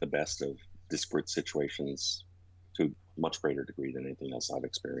will make the best of disparate situations to a much greater degree than anything else I've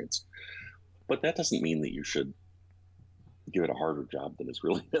experienced. But that doesn't mean that you should give it a harder job than is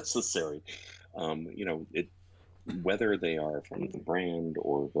really necessary. Whether they are from the brand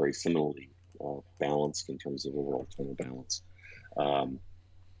or very similarly balanced in terms of overall tonal balance,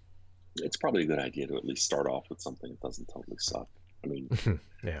 it's probably a good idea to at least start off with something that doesn't totally suck. I mean,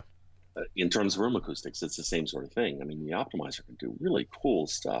 yeah. In terms of room acoustics, it's the same sort of thing. I mean, the optimizer can do really cool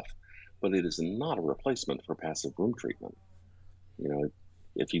stuff, but it is not a replacement for passive room treatment.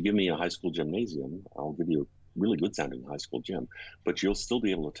 If you give me a high school gymnasium, I'll give you a really good sounding high school gym, but you'll still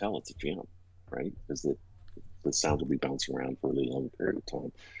be able to tell it's a gym, right? Because the sound will be bouncing around for a really long period of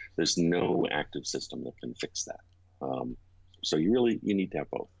time. There's no active system that can fix that. So you need to have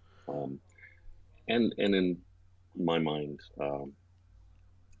both. And in my mind, the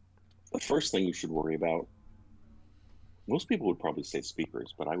first thing you should worry about, most people would probably say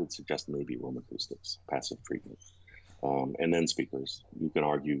speakers, but I would suggest maybe room acoustics, passive treatment, and then speakers. You can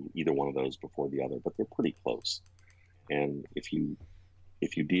argue either one of those before the other, but they're pretty close. And if you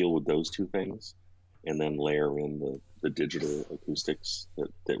deal with those two things, and then layer in the digital acoustics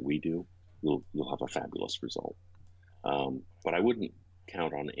that we do, you'll have a fabulous result. But I wouldn't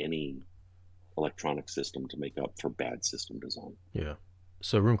count on any electronic system to make up for bad system design. Yeah.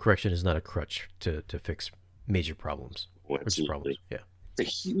 So room correction is not a crutch to fix major problems. Oh, absolutely. Yeah.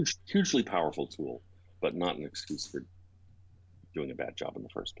 It's a hugely powerful tool, but not an excuse for doing a bad job in the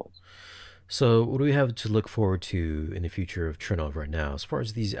first place. So what do we have to look forward to in the future of Trinnov right now, as far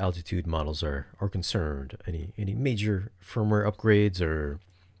as these altitude models are concerned? Any major firmware upgrades, or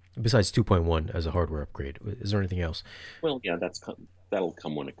besides 2.1 as a hardware upgrade? Is there anything else? Well, yeah, that'll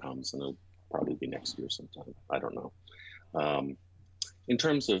come when it comes, and it'll probably be next year sometime. I don't know. In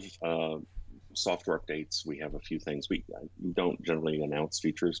terms of software updates, we have a few things. We don't generally announce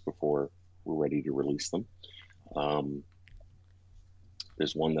features before we're ready to release them.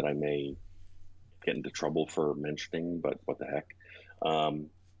 There's one that I may get into trouble for mentioning, but what the heck.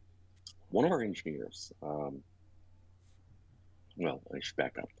 one of our engineers, well, I should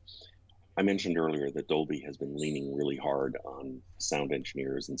back up. I mentioned earlier that Dolby has been leaning really hard on sound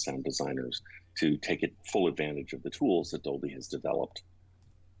engineers and sound designers to take full advantage of the tools that Dolby has developed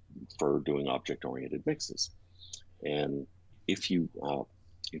for doing object-oriented mixes. And if you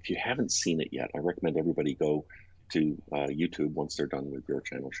haven't seen it yet, I recommend everybody go to YouTube once they're done with your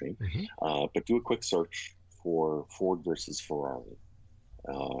channel, Shane. But do a quick search for Ford versus Ferrari,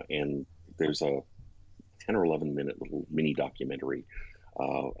 and there's a 10 or 11 minute little mini documentary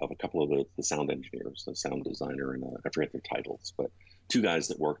of a couple of the sound engineers, the sound designer, and I forget their titles, but two guys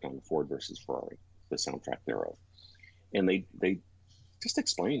that worked on Ford versus Ferrari, the soundtrack thereof. And they just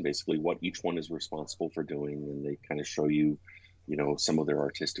explain basically what each one is responsible for doing, and they kind of show you, some of their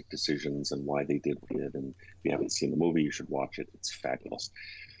artistic decisions and why they did what they did. And if you haven't seen the movie, you should watch it. It's fabulous.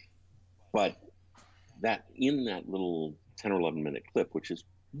 But that in that little 10 or 11 minute clip, which is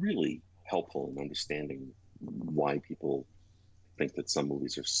really helpful in understanding why people think that some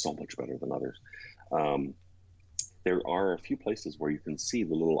movies are so much better than others, there are a few places where you can see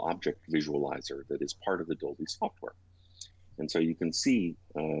the little object visualizer that is part of the Dolby software. And so you can see,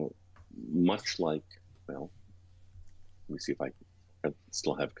 much like, well, let me see if I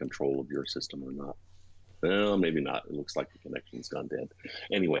still have control of your system or not. Well, maybe not. It looks like the connection's gone dead.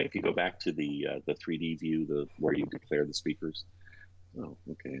 Anyway, if you go back to the 3D view, where you declare the speakers. Oh,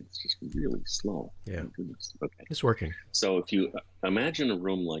 okay. It's just really slow. Yeah. Oh, goodness. Okay. It's working. So if you imagine a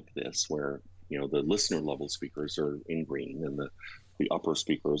room like this, where the listener level speakers are in green and the upper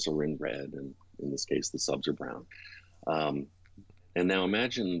speakers are in red, and in this case the subs are brown. And now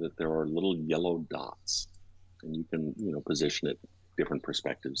imagine that there are little yellow dots, and you can position it different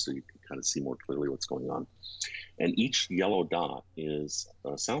perspectives so you can kind of see more clearly what's going on. And each yellow dot is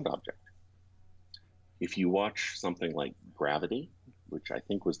a sound object. If you watch something like Gravity, which I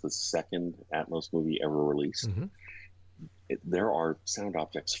think was the second Atmos movie ever released, there are sound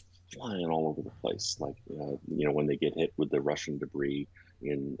objects flying all over the place, like when they get hit with the Russian debris,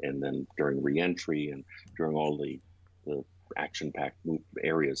 and then during re-entry and during all the action-packed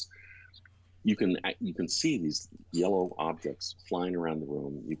areas. You can see these yellow objects flying around the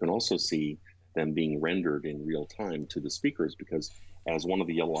room. You can also see them being rendered in real time to the speakers, because as one of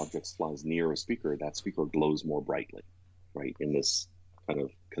the yellow objects flies near a speaker, that speaker glows more brightly, right, in this kind of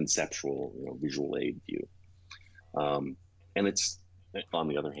conceptual, visual aid view. And it's, on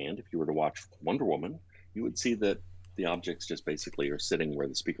the other hand, if you were to watch Wonder Woman, you would see that the objects just basically are sitting where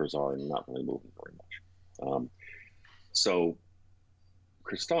the speakers are and not really moving very much. So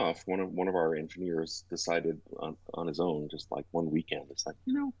Christophe, one of our engineers, decided on his own, just like one weekend, it's like,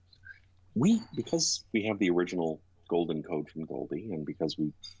 because we have the original golden code from Dolby, and because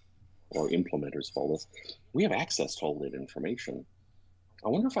we are implementers of all this, we have access to all that information. I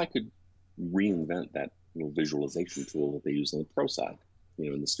wonder if I could reinvent that visualization tool that they use on the pro side,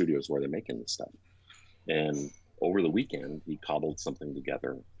 in the studios where they're making this stuff. And over the weekend, he cobbled something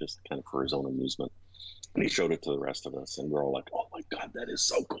together just kind of for his own amusement. And he showed it to the rest of us, and we're all like, oh my God, that is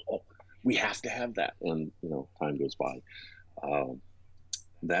so cool. We have to have that. And, time goes by.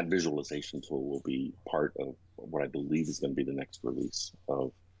 That visualization tool will be part of what I believe is going to be the next release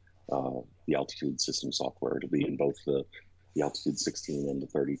of the Altitude system software. It'll be in both the Altitude 16 and the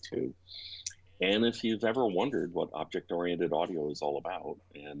 32. And if you've ever wondered what object-oriented audio is all about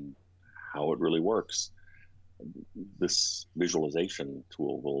and how it really works, this visualization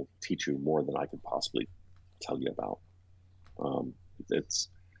tool will teach you more than I could possibly tell you about.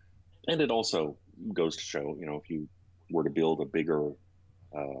 It also goes to show, if you were to build a bigger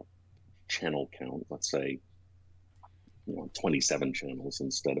channel count, let's say, 27 channels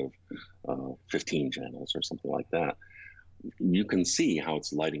instead of 15 channels or something like that, you can see how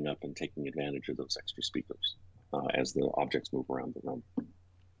it's lighting up and taking advantage of those extra speakers as the objects move around the room.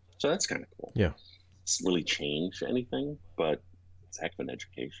 So that's kind of cool. Yeah. It's really change anything, but it's a heck of an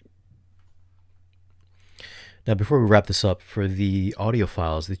education. Now, before we wrap this up, for the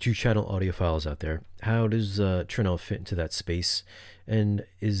audiophiles, the two-channel audiophiles out there, how does Trinnov fit into that space? And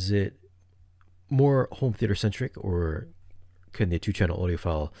is it more home theater-centric, or can the two-channel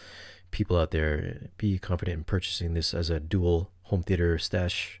audiophile people out there be confident in purchasing this as a dual home theater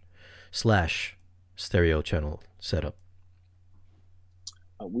slash stereo channel setup?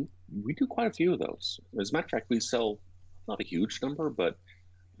 We do quite a few of those. As a matter of fact, we sell not a huge number, but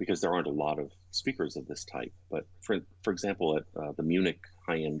because there aren't a lot of speakers of this type. But for example, at the Munich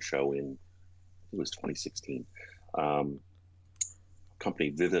high-end show it was 2016, company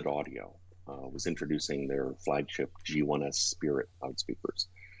Vivid Audio was introducing their flagship G1S Spirit loudspeakers.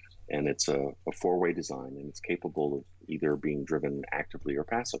 And it's a four-way design, and it's capable of either being driven actively or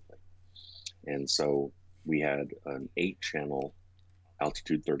passively. And so we had an 8-channel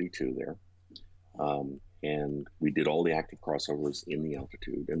altitude 32 there. And we did all the active crossovers in the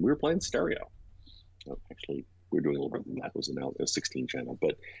altitude, and we were playing stereo. Actually, we were doing a little bit than that. It was a 16 channel.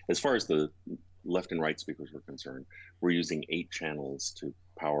 But as far as the left and right speakers were concerned, we're using 8 channels to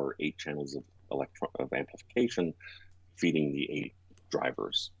power 8 channels of amplification, feeding the 8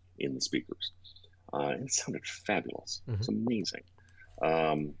 drivers in the speakers. And it sounded fabulous. It's amazing.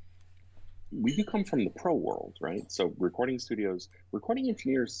 We do come from the pro world, right? So recording studios, recording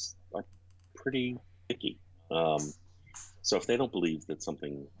engineers are pretty picky. So if they don't believe that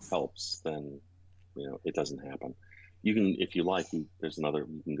something helps, then it doesn't happen. You can, if you like, there's another.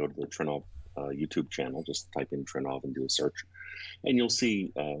 You can go to the Trinnov YouTube channel. Just type in Trinnov and do a search, and you'll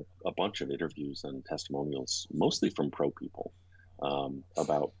see a bunch of interviews and testimonials, mostly from pro people,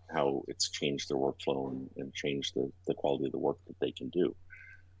 about how it's changed their workflow and changed the quality of the work that they can do.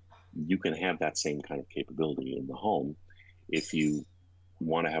 You can have that same kind of capability in the home if you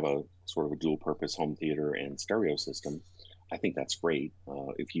want to have a sort of a dual purpose home theater and stereo system. I think that's great.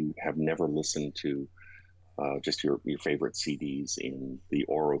 If you have never listened to just your favorite CDs in the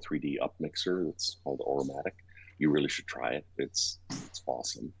Oro 3D up mixer, it's called Oromatic, you really should try it. It's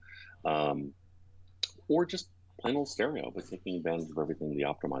awesome. Or just plain old stereo, but taking advantage of everything the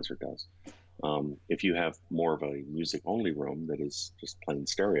optimizer does. If you have more of a music only room that is just plain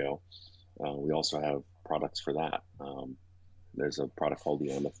stereo, we also have products for that. There's a product called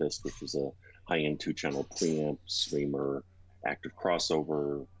the Amethyst, which is a high-end 2-channel preamp, streamer, active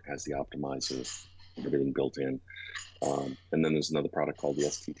crossover, has the optimizer, everything built in. And then there's another product called the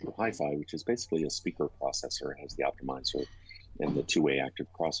ST2 Hi-Fi, which is basically a speaker processor, has the optimizer and the 2-way active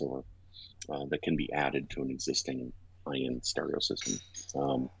crossover that can be added to an existing high-end stereo system.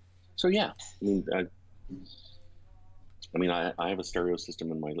 So yeah, I have a stereo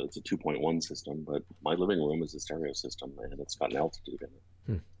system it's a 2.1 system, but my living room is a stereo system, and it's got an altitude in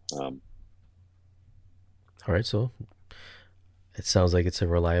it. All right, so it sounds like it's a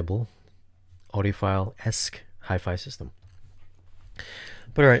reliable audiophile-esque hi-fi system.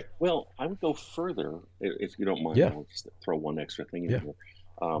 But all right. Well, I would go further, if you don't mind. Yeah. I'll just throw one extra thing in here.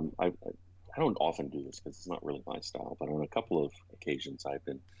 I don't often do this because it's not really my style, but on a couple of occasions I've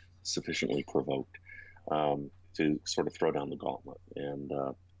been sufficiently provoked to sort of throw down the gauntlet and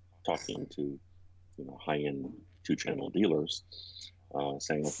talking to high-end 2-channel dealers,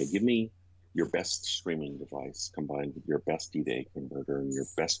 saying, okay, give me your best streaming device combined with your best D-to-A converter and your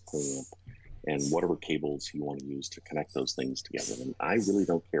best preamp and whatever cables you want to use to connect those things together. And I really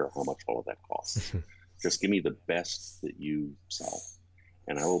don't care how much all of that costs. Just give me the best that you sell,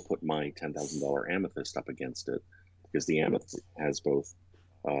 and I will put my $10,000 Amethyst up against it, because the Amethyst has both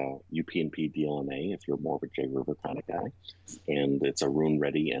UPnP DLNA, if you're more of a J-River kind of guy, and it's a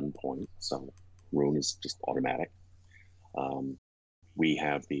Roon-ready endpoint, so Roon is just automatic. We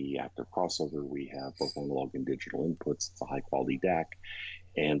have the active crossover, we have both analog and digital inputs, it's a high-quality DAC,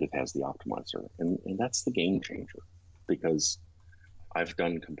 and it has the optimizer, and that's the game changer, because I've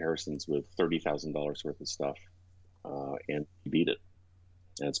done comparisons with $30,000 worth of stuff, and you beat it.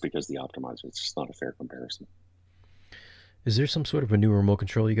 And it's because the optimizer, it's just not a fair comparison. Is there some sort of a new remote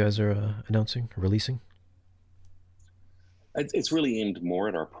control you guys are announcing, releasing? It's really aimed more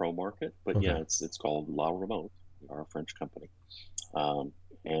at our pro market, but Okay. yeah, it's called La Remote. We are a French company.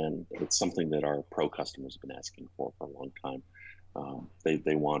 And it's something that our pro customers have been asking for a long time.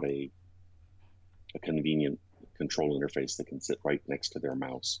 They want a convenient control interface that can sit right next to their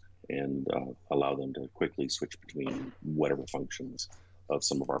mouse and allow them to quickly switch between whatever functions of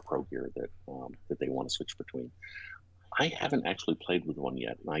some of our pro gear that they want to switch between. I haven't actually played with one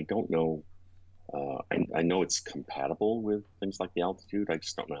yet, and I don't know. I know it's compatible with things like the altitude. I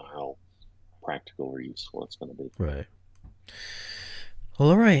just don't know how practical or useful it's going to be. Right. Well,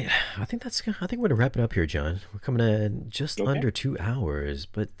 all right. I think we're gonna wrap it up here, John. We're coming in just under 2 hours.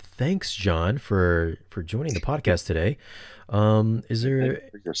 But thanks, John, for joining the podcast today. Is there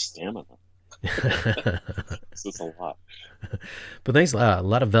for your stamina? This is a lot. But thanks, a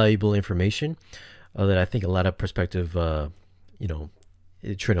lot of valuable information that I think a lot of prospective,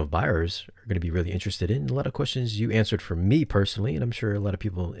 Trinnov buyers are going to be really interested in. A lot of questions you answered for me personally, and I'm sure a lot of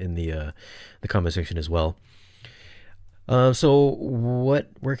people in the comment section as well. So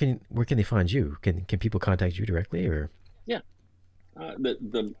where can they find you? Can people contact you directly, or? Yeah,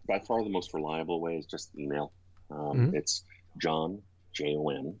 the by far the most reliable way is just email. It's John,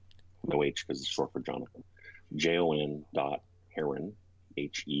 Jon, no H because it's short for Jonathan, jon.herron,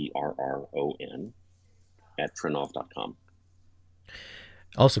 HERRON, at trinnov.com.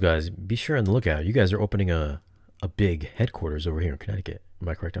 Also, guys, be sure on the lookout. You guys are opening a big headquarters over here in Connecticut. Am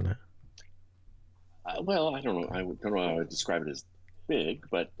I correct on that? Well, I don't know. I don't know how I describe it as big,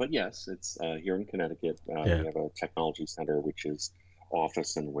 but yes, it's here in Connecticut. Yeah. We have a technology center, which is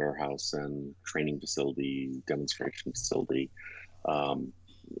office and warehouse and training facility, demonstration facility. Um,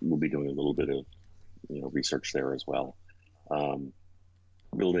 we'll be doing a little bit of research there as well. Um,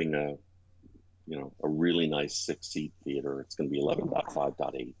 Building a really nice 6-seat theater. It's going to be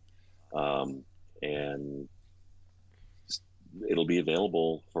 11.5.8, and it'll be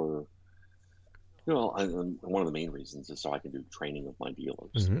available for one of the main reasons is so I can do training of my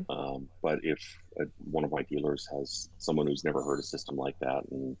dealers. Hmm. But if one of my dealers has someone who's never heard a system like that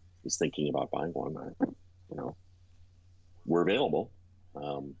and is thinking about buying one, we're available.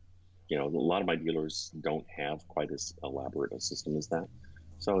 Um, a lot of my dealers don't have quite as elaborate a system as that,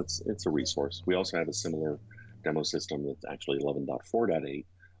 so it's a resource. We also have a similar demo system that's actually 11.4.8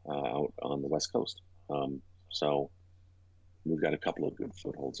 out on the West Coast. So we've got a couple of good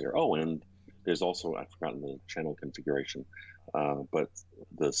footholds there. Oh, and there's also, I've forgotten the channel configuration, but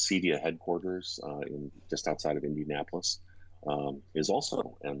the CEDIA headquarters just outside of Indianapolis is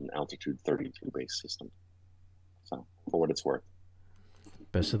also an altitude 32 base system. So for what it's worth.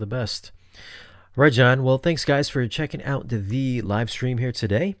 Best of the best. Right, John. Well, thanks, guys, for checking out the live stream here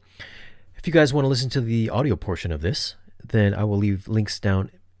today. If you guys want to listen to the audio portion of this, then I will leave links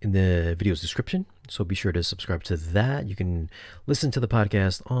down in the video's description. So be sure to subscribe to that. You can listen to the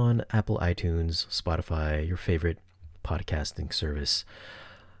podcast on Apple iTunes, Spotify, your favorite podcasting service.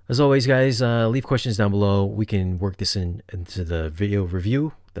 As always, guys, leave questions down below. We can work this into the video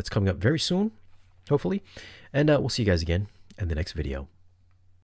review that's coming up very soon, hopefully. And we'll see you guys again in the next video.